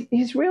 But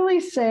he's really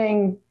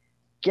saying,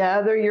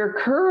 gather your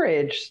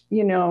courage,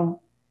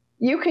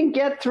 you can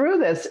get through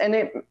this.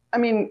 And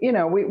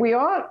we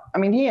all,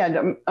 he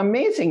had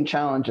amazing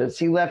challenges.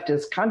 He left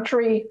his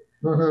country,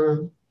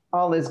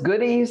 all his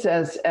goodies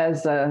as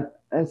a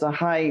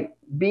high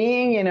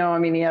being,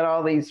 he had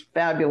all these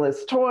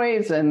fabulous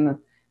toys and,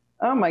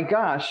 oh my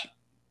gosh.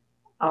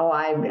 Oh,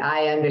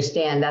 I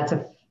understand.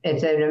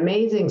 It's an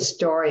amazing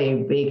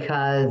story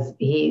because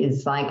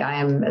he's like, I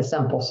am a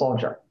simple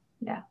soldier.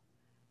 Yeah.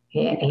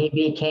 He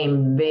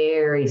became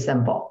very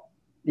simple.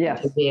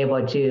 Yes. To be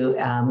able to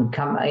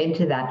come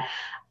into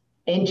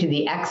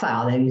the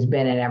exile that he's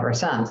been in ever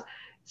since.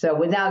 So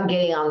without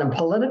getting on the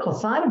political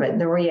side of it,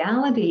 the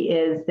reality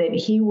is that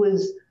he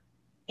was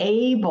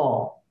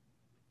able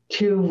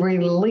to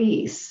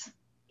release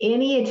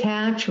any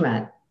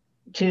attachment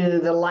to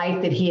the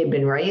life that he had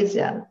been raised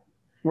in.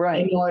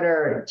 Right. In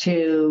order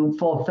to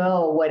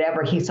fulfill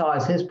whatever he saw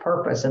as his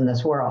purpose in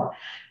this world.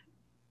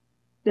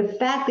 The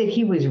fact that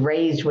he was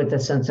raised with a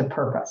sense of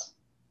purpose.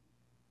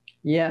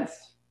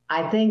 Yes.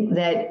 I think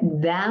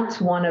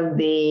that's one of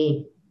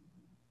the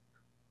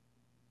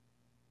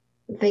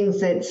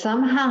things that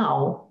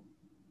somehow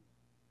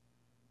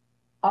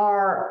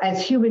are,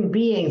 as human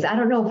beings, I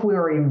don't know if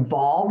we're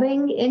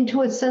evolving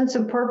into a sense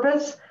of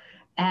purpose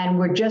and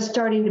we're just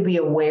starting to be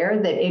aware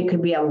that it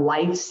could be a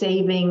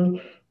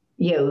life-saving,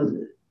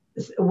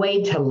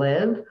 way to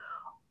live,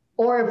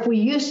 or if we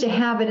used to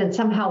have it and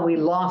somehow we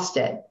lost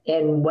it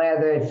in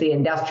whether it's the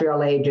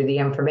industrial age or the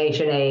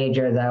information age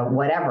or the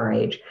whatever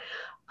age.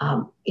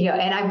 And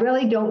I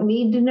really don't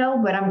need to know,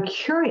 but I'm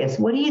curious.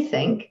 What do you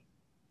think?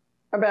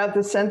 About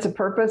the sense of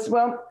purpose?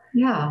 Well,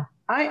 yeah,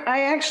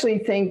 I actually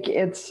think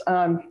it's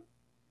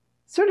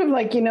sort of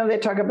like, they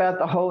talk about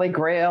the Holy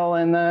Grail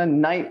and the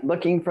knight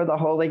looking for the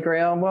Holy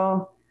Grail.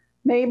 Well,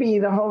 maybe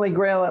the Holy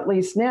Grail, at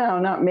least now,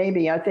 not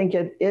maybe, I think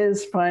it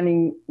is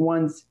finding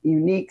one's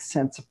unique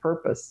sense of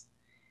purpose.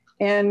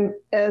 And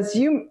as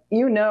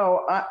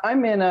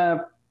I've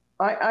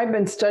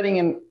been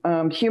studying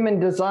in human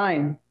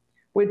design,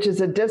 which is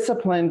a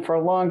discipline for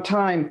a long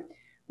time,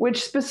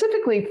 which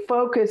specifically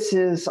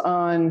focuses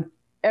on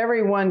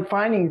everyone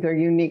finding their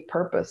unique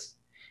purpose.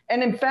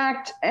 And in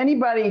fact,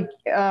 anybody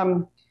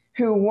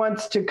who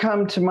wants to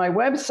come to my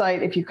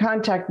website, if you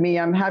contact me,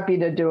 I'm happy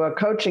to do a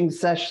coaching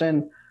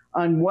session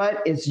on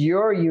what is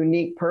your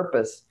unique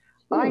purpose.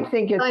 Ooh, I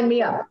think it's... Sign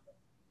me up.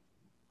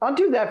 I'll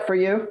do that for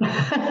you.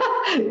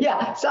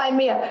 Yeah, sign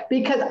me up.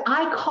 Because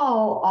I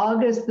call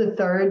August the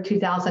 3rd,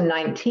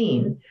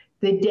 2019,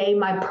 the day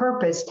my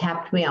purpose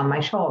tapped me on my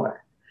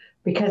shoulder.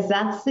 Because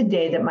that's the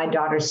day that my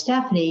daughter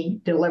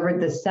Stephanie delivered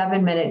the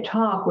 7-minute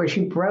talk where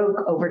she broke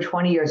over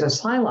 20 years of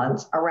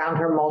silence around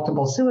her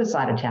multiple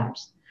suicide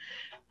attempts.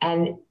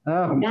 And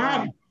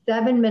that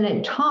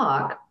 7-minute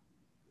talk,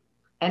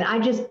 and I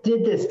just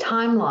did this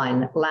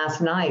timeline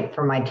last night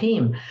for my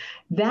team.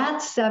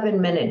 That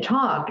 7-minute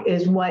talk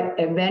is what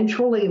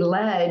eventually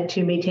led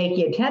to me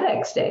taking a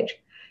TEDx stage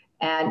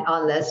and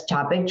on this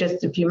topic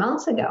just a few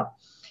months ago.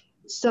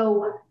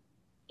 So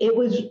it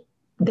was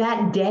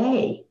that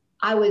day.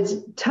 I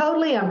was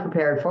totally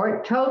unprepared for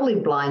it, totally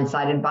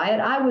blindsided by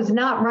it. I was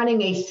not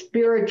running a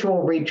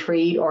spiritual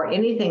retreat or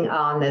anything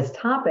on this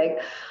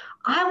topic.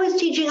 I was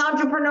teaching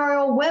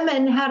entrepreneurial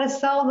women how to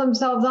sell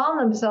themselves on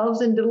themselves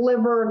and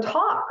deliver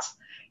talks.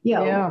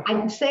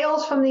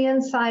 Sales from the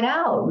inside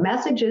out,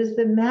 messages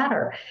that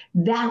matter.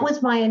 That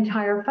was my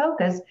entire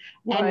focus.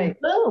 Right. And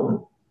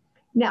boom.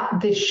 Now,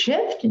 the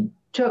shift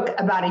took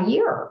about a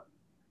year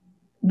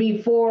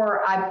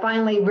before I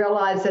finally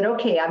realized that,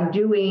 okay, I'm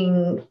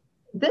doing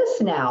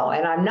this now,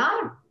 and I'm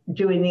not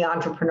doing the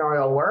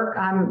entrepreneurial work.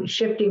 I'm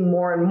shifting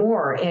more and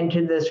more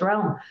into this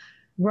realm.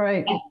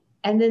 Right.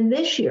 And then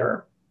this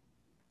year,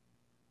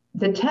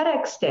 the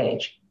TEDx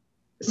stage,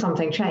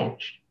 something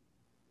changed.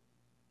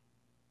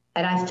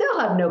 And I still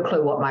have no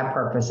clue what my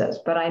purpose is,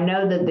 but I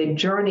know that the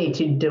journey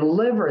to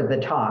deliver the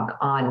talk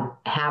on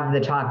Have the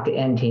Talk to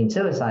End Teen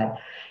Suicide,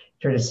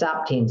 or to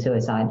stop teen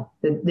suicide,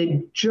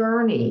 the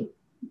journey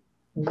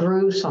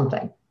grew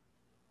something.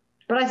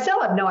 But I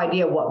still have no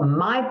idea what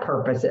my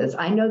purpose is.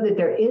 I know that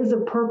there is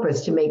a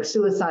purpose to make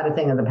suicide a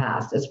thing of the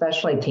past,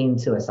 especially teen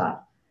suicide.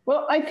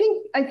 Well, I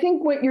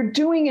think what you're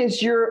doing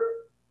is you're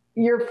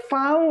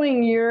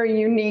following your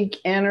unique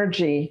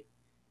energy.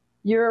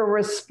 You're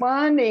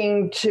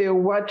responding to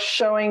what's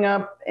showing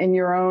up in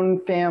your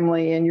own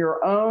family, in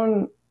your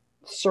own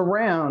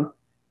surround.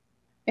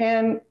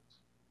 And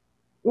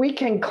we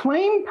can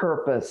claim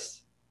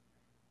purpose,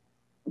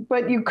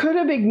 but you could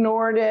have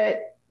ignored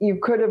it. You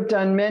could have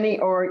done many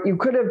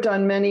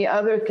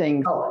other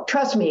things. Oh,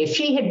 trust me, if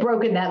she had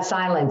broken that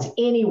silence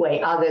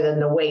anyway, other than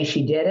the way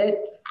she did it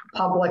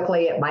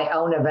publicly at my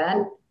own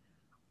event,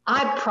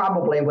 I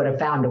probably would have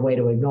found a way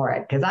to ignore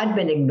it because I'd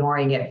been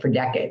ignoring it for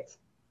decades.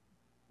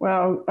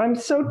 Well, I'm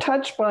so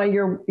touched by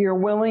your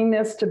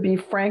willingness to be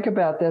frank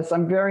about this.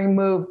 I'm very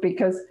moved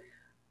because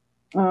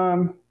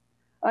I'm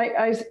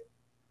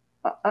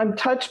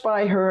touched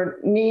by her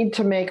need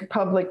to make a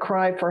public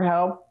cry for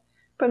help.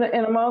 And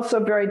I'm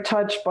also very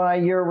touched by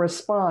your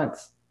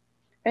response.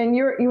 And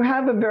you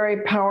have a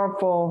very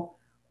powerful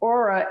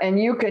aura,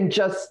 and you can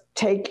just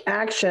take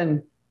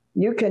action.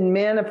 You can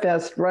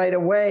manifest right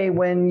away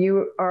when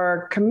you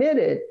are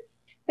committed.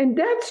 And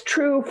that's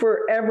true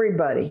for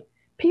everybody.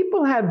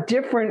 People have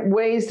different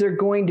ways they're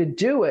going to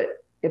do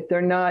it. If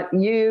they're not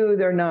you,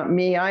 they're not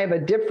me. I have a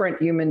different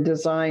human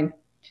design.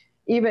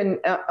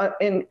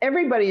 And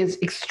everybody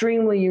is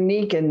extremely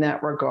unique in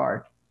that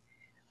regard.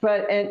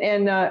 But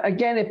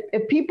again,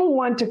 if people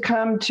want to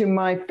come to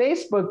my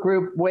Facebook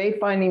group,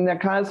 Wayfinding the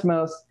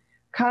Cosmos,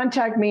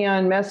 contact me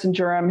on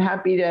Messenger. I'm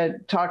happy to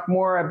talk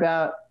more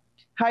about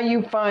how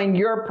you find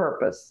your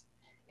purpose.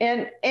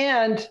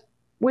 And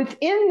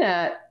within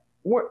that,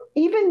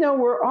 even though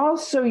we're all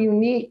so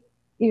unique,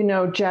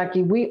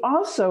 Jackie, we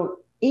also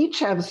each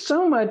have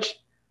so much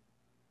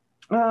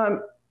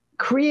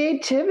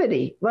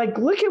creativity. Like,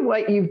 look at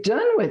what you've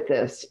done with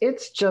this.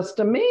 It's just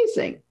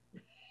amazing.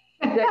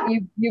 That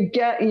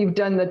you've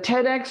done the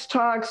TEDx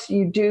talks,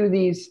 you do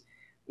these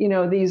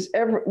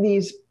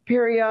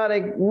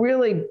periodic,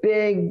 really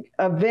big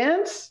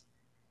events,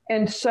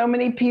 and so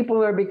many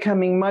people are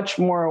becoming much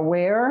more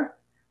aware.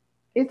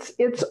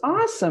 It's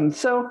awesome.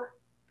 So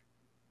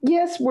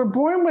yes, we're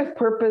born with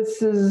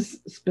purposes,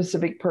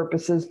 specific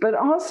purposes, but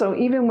also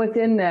even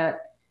within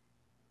that,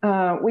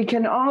 we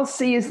can all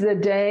seize the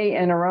day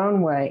in our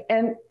own way.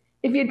 And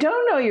if you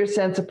don't know your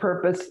sense of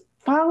purpose,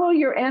 follow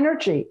your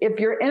energy. If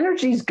your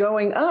energy's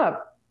going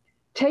up,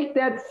 take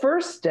that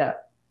first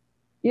step.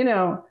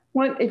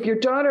 If your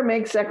daughter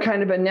makes that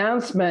kind of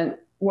announcement,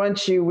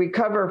 once you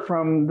recover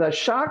from the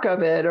shock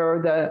of it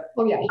or the...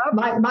 Oh yeah,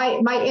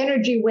 my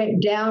energy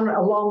went down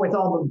along with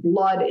all the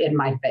blood in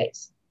my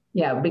face.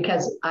 Yeah,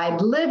 because I'd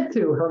lived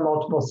through her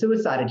multiple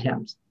suicide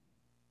attempts,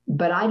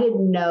 but I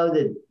didn't know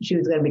that she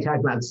was going to be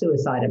talking about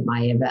suicide at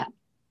my event.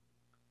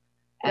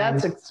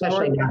 That's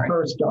especially not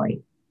her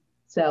story.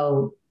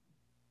 So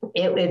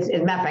as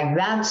a matter of fact,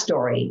 that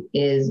story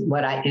is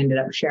what I ended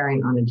up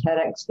sharing on a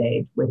TEDx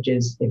stage, which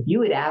is, if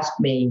you had asked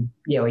me,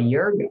 a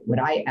year ago, would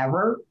I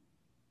ever?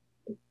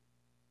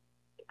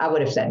 I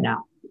would have said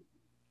no.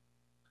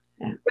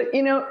 Yeah. But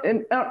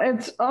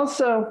it's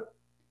also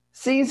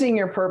seizing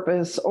your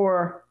purpose,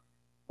 or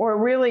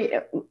really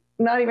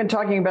not even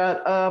talking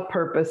about a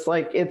purpose,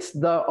 like it's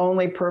the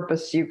only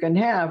purpose you can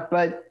have.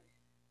 But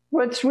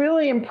what's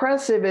really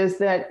impressive is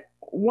that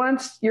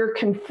once you're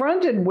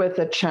confronted with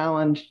a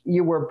challenge,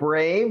 you were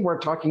brave. We're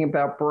talking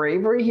about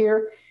bravery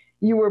here.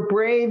 You were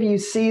brave, you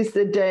seized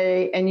the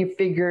day, and you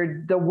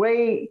figured the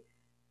way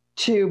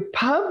to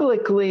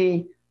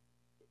publicly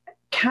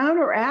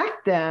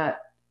counteract that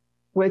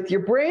with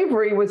your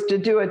bravery was to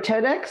do a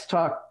TEDx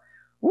talk.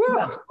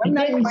 Well, it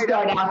didn't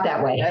start out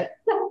that way.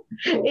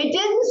 It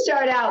didn't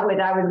start out with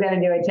I was going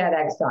to do a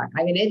TEDx talk.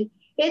 I mean,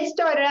 it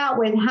started out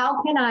with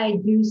how can I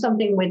do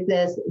something with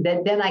this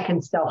that then I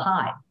can still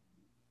hide?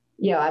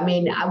 You know, I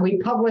mean, we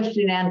published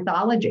an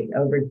anthology.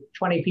 Over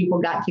 20 people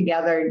got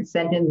together,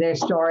 sent in their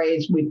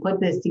stories. We put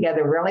this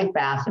together really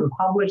fast and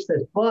published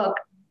this book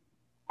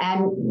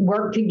and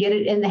worked to get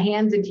it in the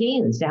hands of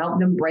teens to help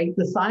them break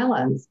the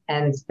silence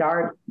and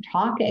start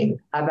talking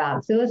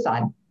about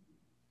suicide.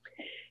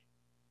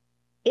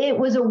 It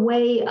was a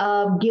way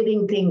of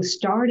getting things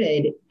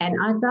started, and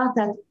I thought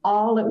that's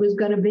all it was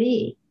going to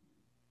be.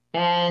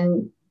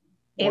 And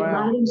it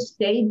might have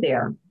stayed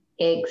there,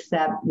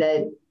 except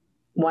that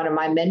one of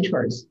my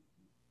mentors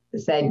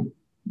said,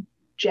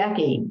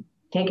 Jackie,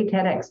 take a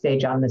TEDx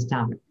stage on this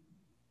topic.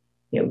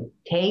 You know,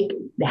 take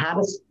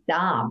how to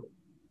stop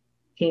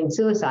teen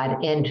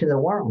suicide into the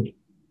world.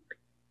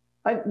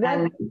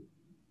 And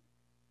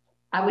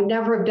I would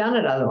never have done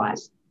it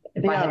otherwise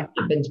if I had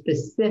not been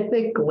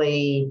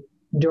specifically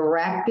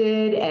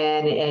directed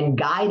and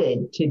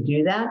guided to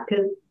do that,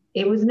 because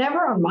it was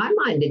never on my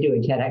mind to do a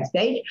TEDx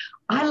stage.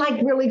 I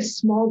like really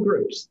small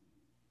groups.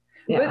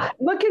 Yeah.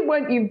 But look at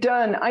what you've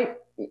done.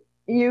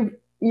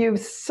 You've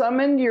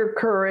summoned your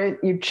courage,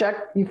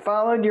 you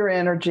followed your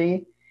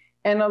energy.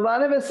 And a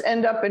lot of us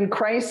end up in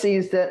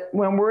crises that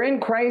when we're in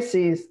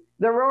crises,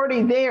 they're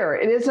already there.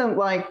 It isn't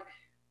like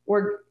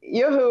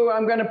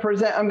I'm going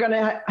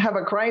to have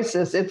a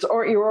crisis.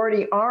 Or you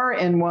already are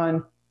in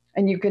one,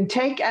 and you can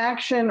take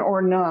action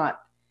or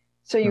not.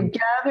 So you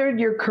gathered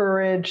your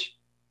courage.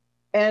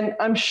 And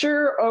I'm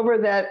sure over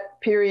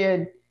that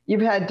period,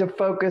 you've had to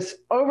focus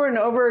over and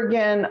over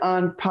again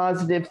on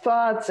positive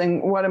thoughts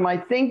and what am I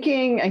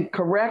thinking and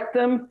correct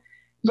them.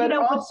 But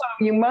also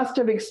you must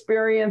have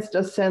experienced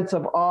a sense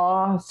of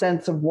awe,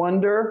 sense of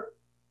wonder,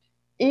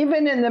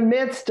 even in the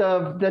midst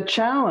of the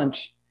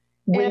challenge.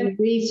 When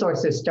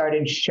resources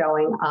started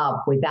showing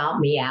up without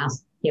me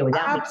asking,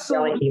 without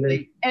absolutely. me telling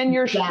even. And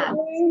you're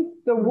showing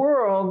the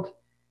world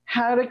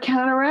how to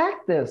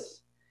counteract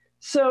this.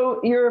 So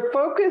you're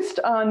focused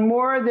on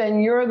more than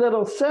your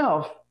little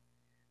self.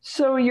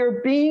 So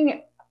you're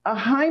being a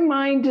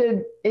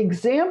high-minded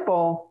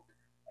example,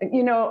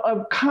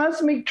 of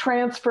cosmic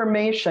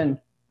transformation.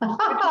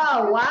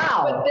 Oh,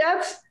 wow.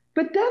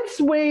 But that's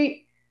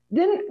way,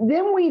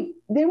 then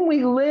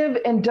we live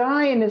and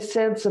die in a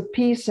sense of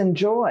peace and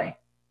joy.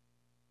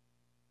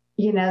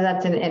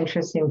 That's an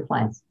interesting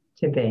place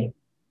to be.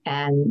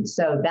 And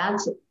so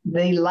that's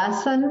the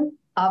lesson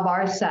of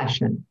our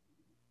session,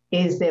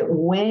 is that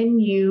when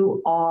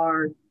you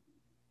are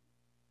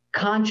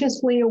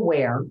consciously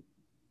aware,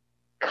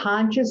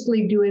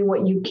 consciously doing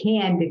what you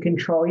can to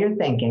control your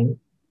thinking,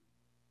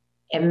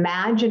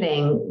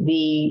 imagining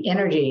the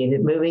energy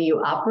that moving you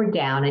up or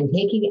down and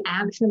taking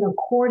action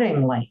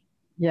accordingly.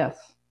 Yes.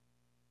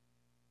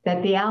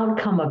 That the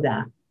outcome of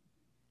that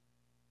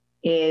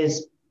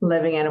is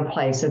living in a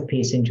place of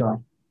peace and joy,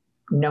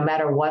 no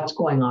matter what's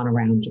going on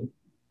around you.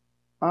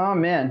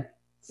 Amen.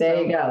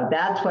 There you go.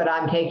 That's what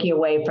I'm taking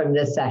away from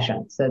this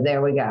session. So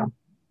there we go.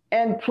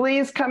 And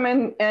please come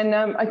in, and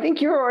I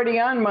think you're already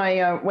on my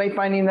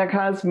Wayfinding the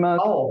Cosmos.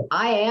 Oh,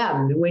 I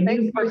am. When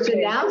you first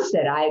announced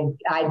it,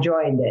 I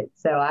joined it.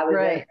 So I was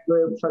in the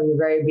group from the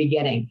very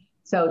beginning.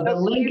 So the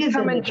link is in the chat.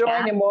 Come and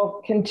join, and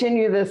we'll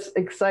continue this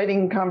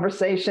exciting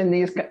conversation,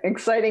 these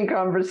exciting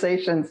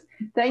conversations.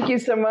 Thank you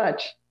so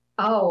much.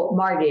 Oh,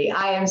 Margi,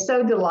 I am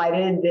so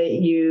delighted that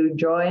you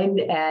joined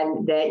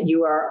and that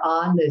you are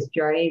on this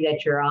journey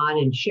that you're on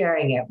and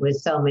sharing it with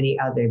so many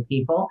other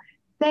people.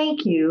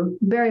 Thank you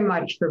very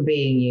much for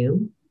being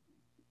you.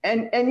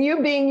 And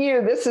you being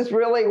you, this is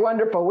really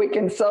wonderful. We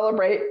can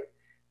celebrate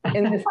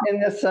in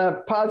this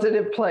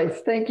positive place.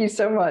 Thank you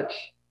so much.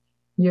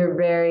 You're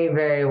very,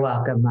 very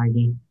welcome,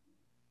 Margi.